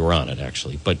 many of you are on it,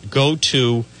 actually, but go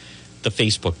to the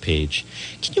Facebook page.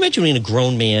 Can you imagine being a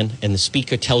grown man and the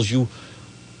speaker tells you,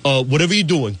 whatever you're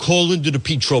doing, call into the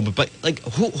DePietro. But like,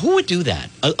 who would do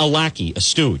that? A lackey, a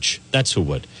stooge. That's who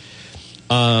would.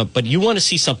 But you want to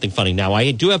see something funny. Now,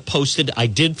 I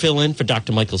did fill in for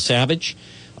Dr. Michael Savage,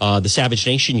 the Savage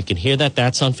Nation. You can hear that.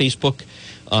 That's on Facebook.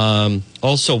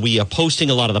 Also, we are posting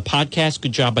a lot of the podcasts.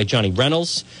 Good job by Johnny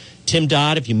Reynolds. Tim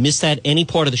Dodd, if you missed that, any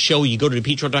part of the show, you go to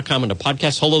DePietro.com and the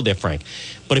podcast. Hello there, Frank.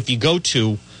 But if you go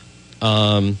to,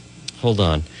 hold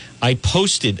on, I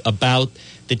posted about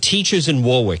the teachers in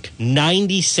Warwick,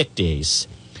 90 sick days.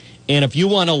 And if you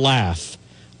want to laugh,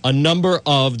 a number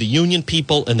of the union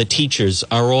people and the teachers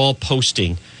are all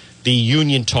posting the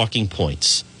union talking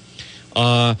points.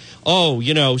 So-and-so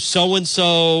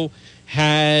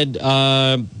had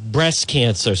breast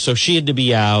cancer, so she had to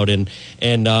be out, and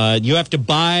you have to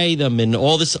buy them, and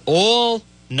all this, all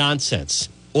nonsense.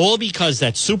 All because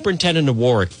that superintendent of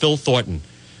Warwick, Phil Thornton,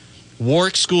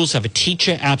 Warwick schools have a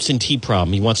teacher absentee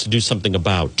problem he wants to do something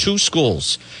about. 2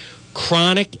 schools,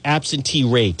 chronic absentee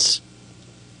rates,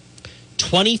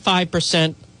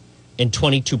 25% and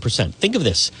 22%. Think of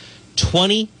this,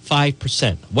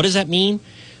 25%. What does that mean?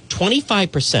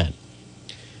 25%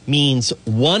 means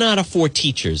 1 out of 4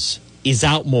 teachers is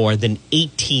out more than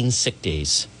 18 sick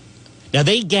days. Now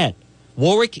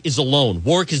Warwick is alone.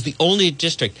 Warwick is the only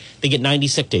district they get 90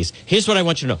 sick days. Here's what I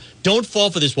want you to know. Don't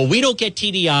fall for this. Well, we don't get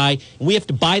TDI, and we have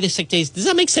to buy the sick days. Does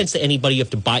that make sense to anybody? You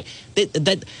have to buy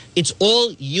that. It's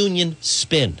all union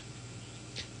spin.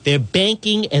 They're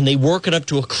banking, and they work it up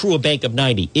to accrue a bank of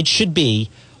 90. It should be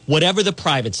whatever the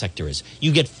private sector is.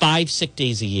 You get 5 sick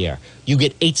days a year. You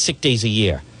get 8 sick days a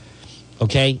year.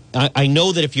 Okay? I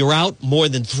know that if you're out more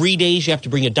than 3 days, you have to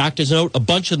bring a doctor's note. A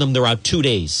bunch of them, they're out 2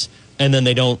 days. And then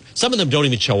some of them don't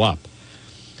even show up.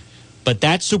 But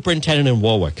that superintendent in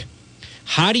Warwick,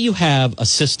 how do you have a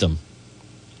system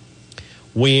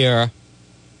where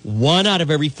 1 out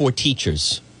of every 4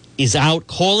 teachers is out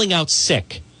calling out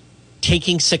sick,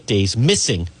 taking sick days,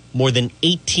 missing more than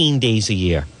 18 days a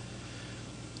year?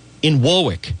 In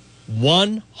Warwick,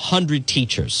 100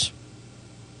 teachers,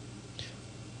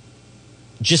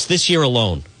 just this year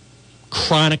alone,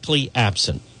 chronically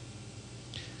absent.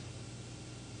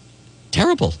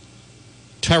 Terrible.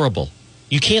 Terrible.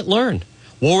 You can't learn.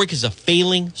 Warwick is a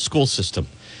failing school system.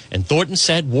 And Thornton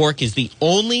said Warwick is the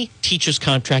only teacher's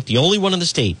contract, the only one in the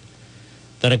state,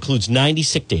 that includes 90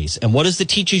 sick days. And what does the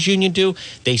teachers union do?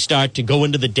 They start to go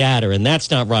into the data, and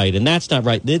that's not right, and that's not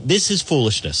right. This is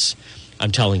foolishness,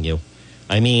 I'm telling you.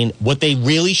 I mean, what they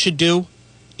really should do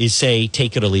is say,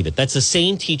 take it or leave it. That's the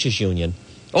same teachers union.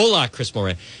 Hola, Chris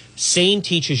Moran. Same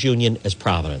teachers union as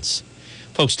Providence.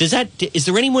 Folks, is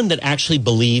there anyone that actually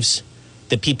believes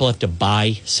that people have to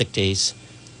buy sick days?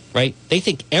 Right? They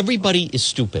think everybody is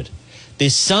stupid.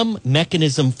 There's some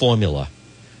mechanism formula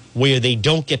where they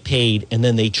don't get paid, and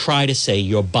then they try to say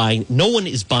you're buying. No one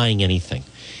is buying anything.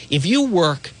 If you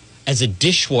work as a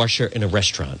dishwasher in a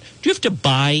restaurant, do you have to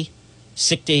buy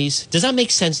sick days? Does that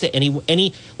make sense to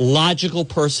any logical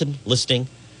person listening?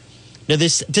 Now,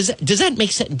 does that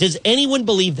make sense? Does anyone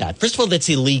believe that? First of all, that's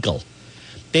illegal.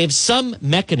 They have some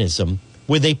mechanism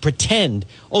where they pretend,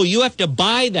 oh, you have to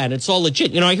buy that. It's all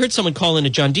legit. I heard someone call in to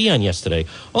John Dion yesterday.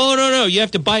 Oh, no, you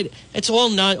have to buy it. It's all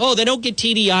not. Oh, they don't get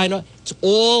TDI. No, it's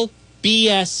all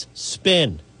BS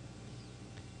spin.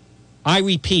 I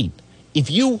repeat, if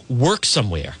you work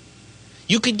somewhere,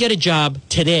 you could get a job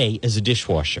today as a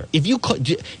dishwasher. Do you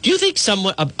think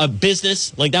a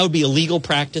business like that would be a legal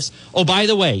practice? Oh, by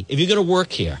the way, if you're going to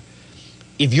work here,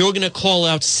 if you're going to call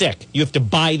out sick, you have to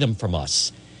buy them from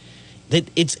us. That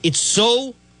it's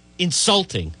so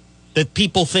insulting that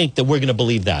people think that we're going to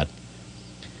believe that.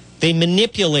 They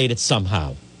manipulate it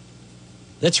somehow.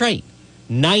 That's right.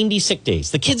 90 sick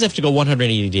days. The kids have to go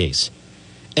 180 days,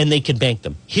 and they can bank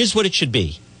them. Here's what it should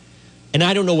be. And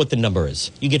I don't know what the number is.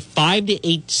 You get 5 to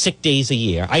 8 sick days a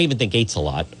year. I even think 8's a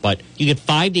lot, but you get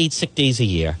 5 to 8 sick days a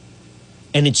year,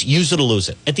 and it's use it or lose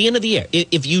it. At the end of the year,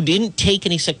 if you didn't take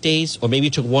any sick days, or maybe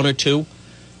you took 1 or 2,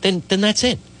 then that's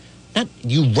it. Not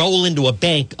you roll into a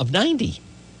bank of 90.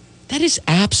 That is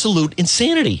absolute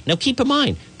insanity. Now, keep in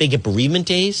mind, they get bereavement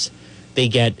days.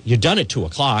 You're done at 2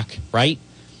 o'clock, right?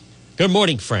 Good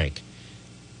morning, Frank.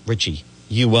 Richie,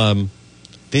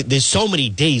 there's so many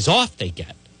days off they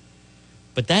get.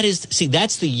 But that's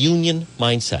the union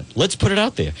mindset. Let's put it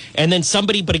out there. And then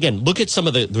but again, look at some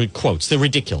of the quotes. They're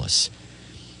ridiculous.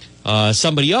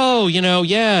 Somebody,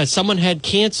 someone had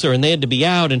cancer and they had to be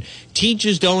out, and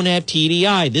teachers don't have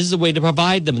TDI. This is a way to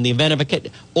provide them in the event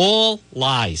of all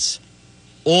lies.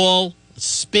 All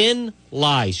spin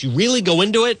lies. You really go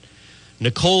into it?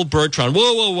 Nicole Bertrand,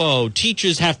 whoa.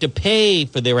 Teachers have to pay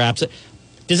for their absence.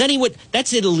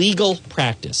 That's an illegal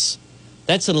practice.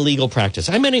 That's an illegal practice.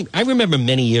 I remember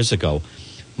many years ago,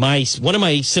 one of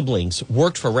my siblings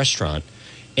worked for a restaurant,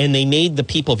 and they made the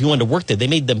people, if you wanted to work there, they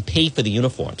made them pay for the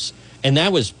uniforms. And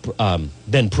that was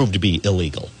then proved to be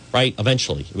illegal, right?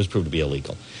 Eventually, it was proved to be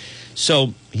illegal.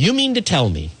 So you mean to tell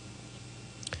me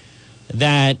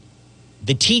that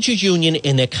the teachers union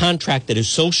in their contract that is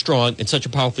so strong and such a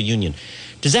powerful union,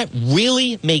 does that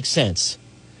really make sense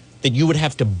that you would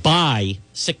have to buy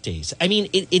sick days? I mean,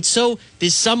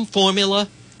 there's some formula,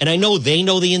 and I know they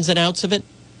know the ins and outs of it,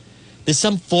 There's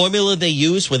some formula they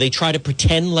use where they try to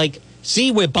pretend like,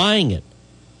 see, we're buying it.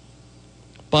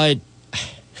 But,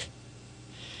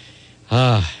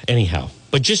 anyhow.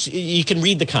 But just, you can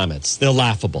read the comments. They're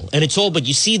laughable. And it's all, but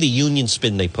you see the union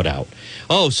spin they put out.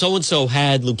 Oh, so-and-so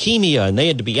had leukemia and they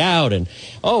had to be out. And,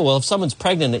 oh, well, if someone's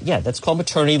pregnant, yeah, that's called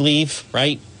maternity leave,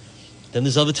 right? Then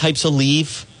there's other types of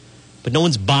leave. But no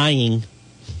one's buying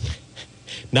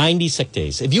 90 sick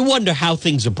days. If you wonder how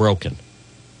things are broken,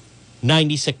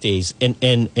 90 sick days.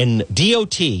 And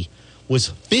DOT was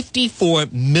 54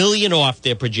 million off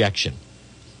their projection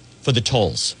for the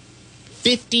tolls.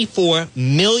 54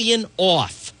 million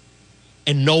off,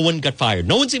 and no one got fired.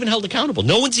 No one's even held accountable.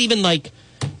 No one's even,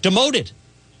 demoted.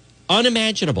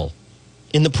 Unimaginable.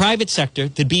 In the private sector,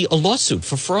 there'd be a lawsuit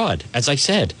for fraud, as I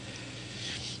said.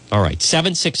 All right,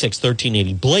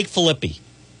 766-1380. Blake Filippi,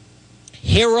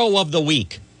 Hero of the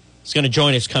Week, is going to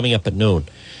join us coming up at noon.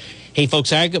 Hey,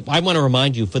 folks, I want to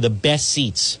remind you, for the best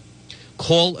seats,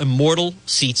 call Immortal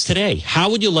Seats today. How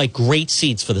would you like great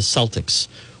seats for the Celtics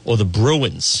or the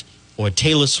Bruins or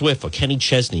Taylor Swift or Kenny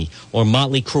Chesney or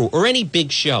Motley Crue or any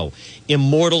big show?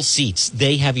 Immortal Seats,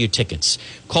 they have your tickets.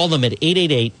 Call them at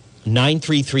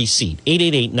 888-933-SEAT,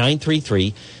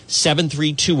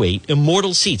 888-933-7328.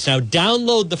 Immortal Seats. Now,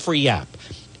 download the free app,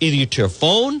 either to your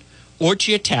phone or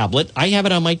to your tablet. I have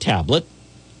it on my tablet.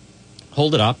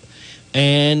 Hold it up.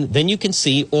 And then you can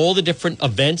see all the different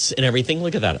events and everything.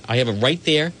 Look at that. I have it right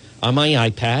there on my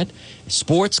iPad.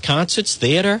 Sports, concerts,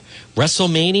 theater,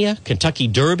 WrestleMania, Kentucky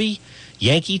Derby,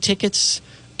 Yankee tickets,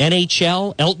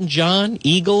 NHL, Elton John,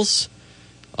 Eagles,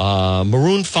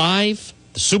 Maroon 5,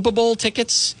 the Super Bowl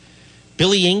tickets,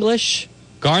 Billy English,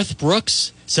 Garth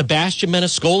Brooks, Sebastian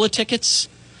Maniscalco tickets,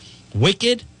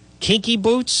 Wicked, Kinky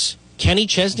Boots, Kenny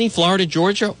Chesney, Florida,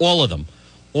 Georgia, all of them.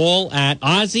 All at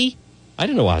Ozzy. I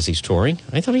didn't know Ozzy's touring.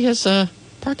 I thought he has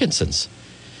Parkinson's.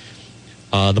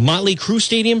 The Motley Crue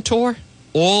Stadium tour,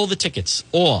 all the tickets,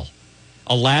 all.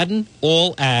 Aladdin,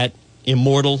 all at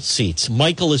Immortal Seats.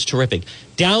 Michael is terrific.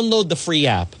 Download the free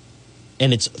app,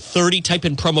 and it's 30, type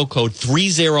in promo code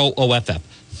 30OFF,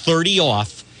 30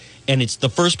 off, and it's the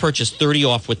first purchase, 30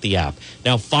 off with the app.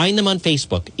 Now, find them on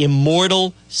Facebook,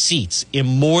 Immortal Seats,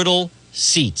 Immortal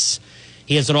Seats.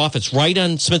 He has an office right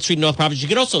on Smith Street in North Providence. You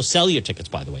can also sell your tickets,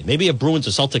 by the way. Maybe a Bruins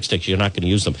or Celtics ticket, you're not going to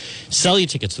use them. Sell your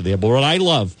tickets to there. But what I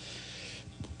love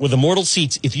with Immortal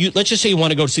Seats, let's just say you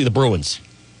want to go to see the Bruins,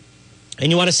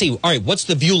 and you want to see, all right, what's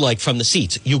the view like from the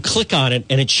seats? You click on it,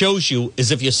 and it shows you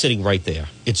as if you're sitting right there.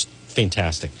 It's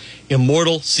fantastic.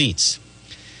 Immortal Seats.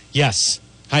 Yes.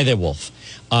 Hi there, Wolf.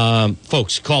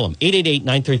 Folks, call him,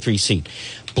 888-933-SEAT.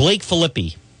 Blake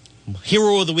Filippi,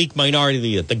 Hero of the Week, Minority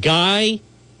Leader. The guy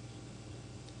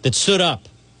that stood up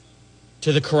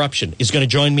to the corruption is going to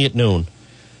join me at noon.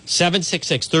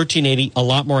 766-1380, a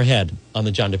lot more ahead on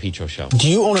the John DePietro Show. Do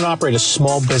you own and operate a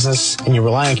small business and you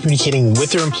rely on communicating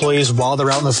with your employees while they're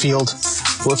out in the field?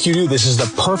 Well, if you do, this is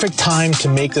the perfect time to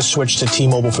make the switch to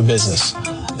T-Mobile for Business.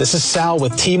 This is Sal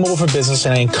with T-Mobile for Business,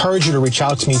 and I encourage you to reach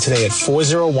out to me today at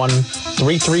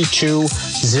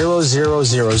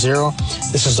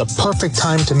 401-332-0000. This is the perfect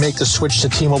time to make the switch to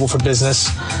T-Mobile for Business.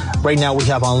 Right now, we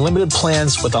have unlimited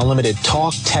plans with unlimited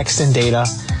talk, text, and data,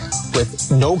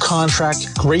 with no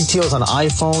contract, great deals on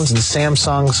iPhones and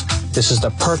Samsungs. This is the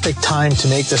perfect time to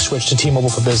make the switch to T-Mobile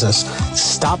for Business.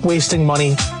 Stop wasting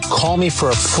money. Call me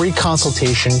for a free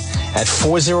consultation at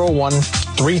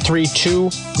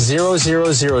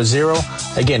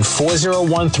 401-332-0000. Again,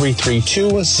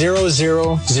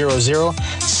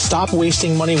 401-332-0000. Stop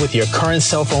wasting money with your current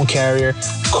cell phone carrier.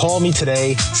 Call me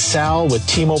today, Sal with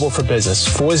T-Mobile for Business,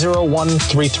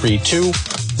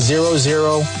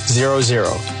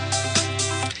 401-332-0000.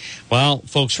 Well,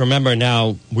 folks, remember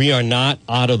now, we are not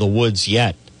out of the woods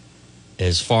yet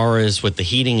as far as with the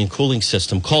heating and cooling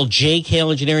system. Call J. Kale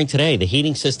Engineering today. The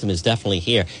heating system is definitely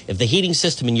here. If the heating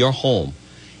system in your home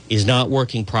is not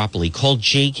working properly, call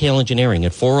J. Kale Engineering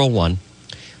at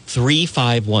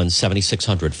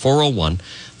 401-351-7600.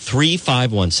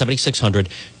 401-351-7600.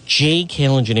 J.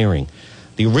 Kale Engineering.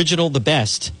 The original, the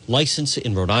best, licensed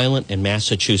in Rhode Island and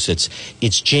Massachusetts.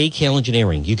 It's J. Kale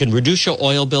Engineering. You can reduce your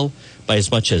oil bill by as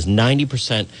much as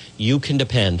 90%. You can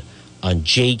depend on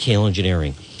J. Kale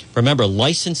Engineering. Remember,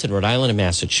 licensed in Rhode Island and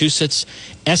Massachusetts.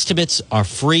 Estimates are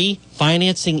free.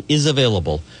 Financing is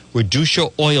available. Reduce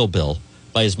your oil bill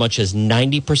by as much as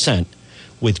 90%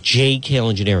 with J. Kale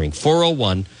Engineering.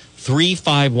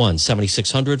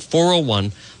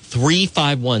 401-351-7600.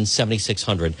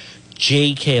 401-351-7600.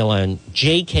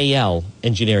 JKL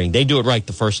Engineering. They do it right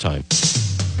the first time.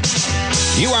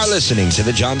 You are listening to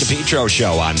The John DePietro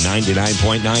Show on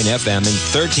 99.9 FM and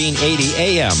 1380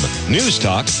 AM. News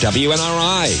Talk,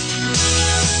 WNRI.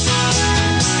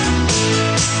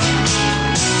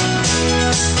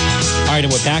 All right,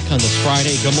 and we're back on this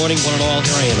Friday. Good morning, one and all.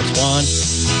 Here I am. It's Juan.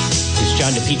 It's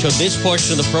John DePietro. This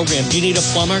portion of the program, do you need a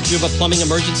plumber? Do you have a plumbing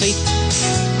emergency?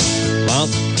 Well,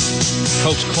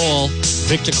 folks, call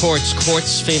Victor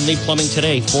Quartz Family Plumbing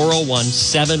today,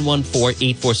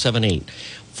 401-714-8478.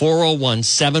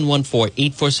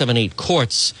 401-714-8478.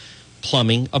 Quartz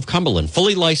Plumbing of Cumberland.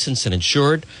 Fully licensed and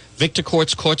insured. Victor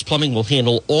Quartz Plumbing will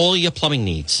handle all your plumbing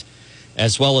needs,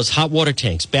 as well as hot water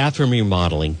tanks, bathroom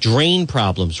remodeling, drain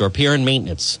problems, repair and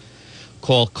maintenance.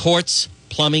 Call Quartz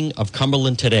Plumbing of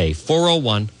Cumberland today,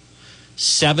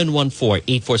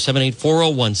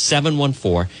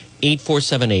 401-714-8478,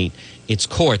 401-714-8478. It's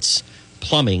Quartz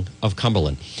Plumbing of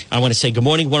Cumberland. I want to say good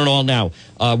morning, one and all now.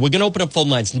 We're going to open up phone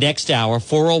lines next hour,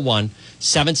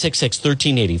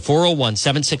 401-766-1380,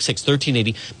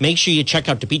 401-766-1380. Make sure you check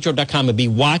out DePietro.com and be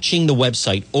watching the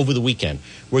website over the weekend.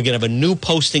 We're going to have a new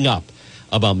posting up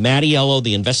about Mattiello,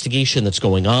 the investigation that's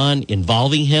going on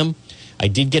involving him. I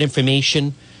did get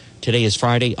information, today is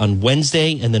Friday, on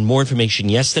Wednesday, and then more information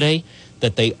yesterday,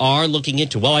 that they are looking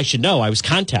into, well, I should know, I was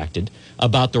contacted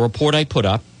about the report I put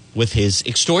up with his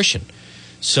extortion.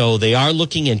 So they are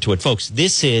looking into it. Folks,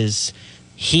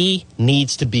 he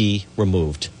needs to be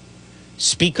removed.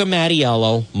 Speaker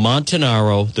Mattiello,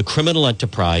 Montanaro, the criminal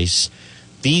enterprise,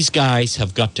 these guys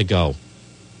have got to go.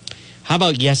 How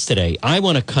about yesterday? I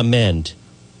want to commend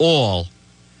all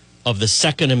of the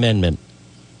Second Amendment,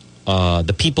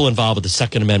 the people involved with the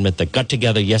Second Amendment that got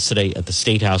together yesterday at the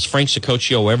State House. Frank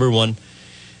Sicoccio, everyone.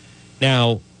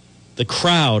 Now, the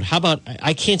crowd, how about,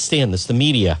 I can't stand this, the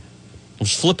media. I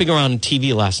was flipping around on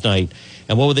TV last night,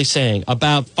 and what were they saying?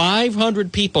 About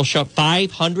 500 people showed,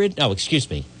 500? No, excuse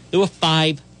me. There were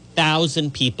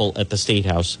 5,000 people at the State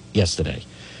House yesterday.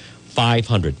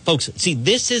 500. Folks, see,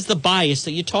 this is the bias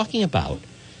that you're talking about.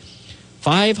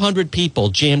 500 people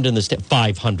jammed in the state.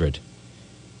 500.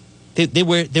 There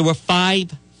were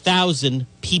 5,000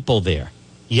 people there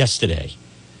yesterday.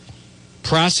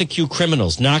 Prosecute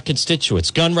criminals, not constituents,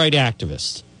 gun right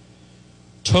activists.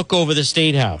 Took over the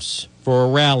State House for a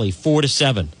rally, 4 to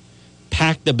 7.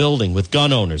 Packed the building with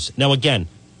gun owners. Now, again,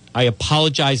 I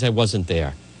apologize I wasn't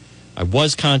there. I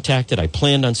was contacted. I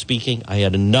planned on speaking. I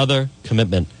had another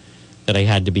commitment that I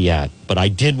had to be at. But I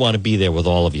did want to be there with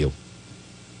all of you.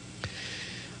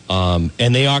 And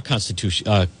they are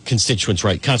constitutional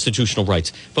rights.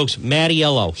 Folks,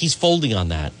 Mattiello, he's folding on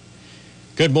that.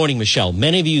 Good morning, Michelle.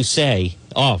 Many of you say,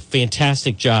 oh,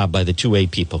 fantastic job by the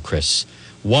 2A people, Chris.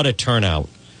 What a turnout.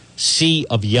 Sea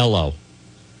of yellow.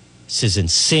 This is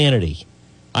insanity.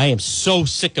 I am so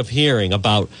sick of hearing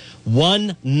about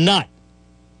one nut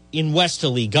in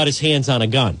Westerly got his hands on a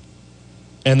gun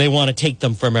and they want to take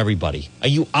them from everybody. Are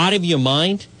you out of your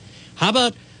mind? How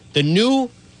about the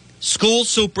new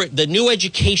the new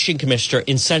education commissioner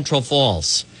in Central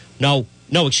Falls? No,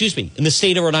 excuse me, in the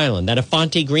state of Rhode Island, that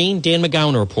Afonte Green, Dan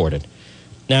McGowan reported.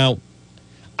 Now,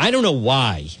 I don't know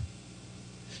why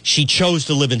she chose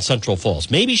to live in Central Falls.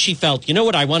 Maybe she felt, you know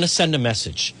what, I want to send a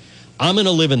message. I'm going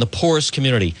to live in the poorest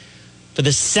community. For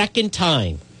the second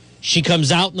time, she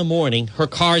comes out in the morning, her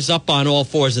car's up on all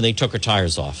fours, and they took her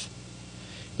tires off.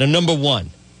 Now, number one,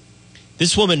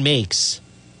 this woman makes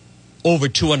over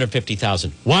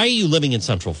 $250,000. Why are you living in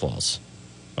Central Falls?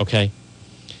 Okay?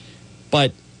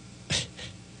 But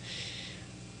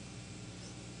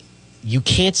you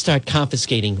can't start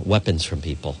confiscating weapons from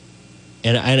people.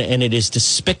 And it is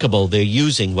despicable they're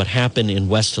using what happened in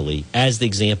Westerly as the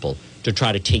example to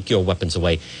try to take your weapons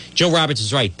away. Joe Roberts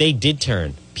is right. They did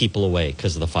turn people away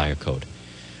because of the fire code.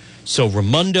 So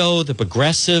Raimondo, the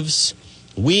progressives,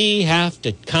 we have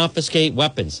to confiscate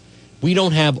weapons. We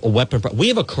don't have a weapon problem. We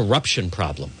have a corruption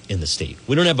problem in the state.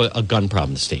 We don't have a gun problem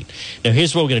in the state. Now,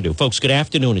 here's what we're going to do. Folks, good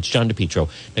afternoon. It's John DePietro.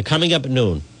 Now, coming up at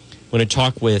noon, we're going to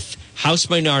talk with House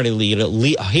Minority Leader,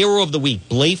 Hero of the Week,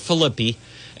 Blake Filippi,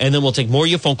 and then we'll take more of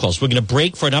your phone calls. We're going to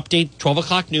break for an update, 12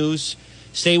 o'clock news.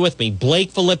 Stay with me.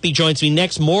 Blake Filippi joins me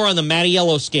next. More on the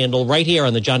Mattiello scandal right here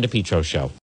on the John DePietro Show.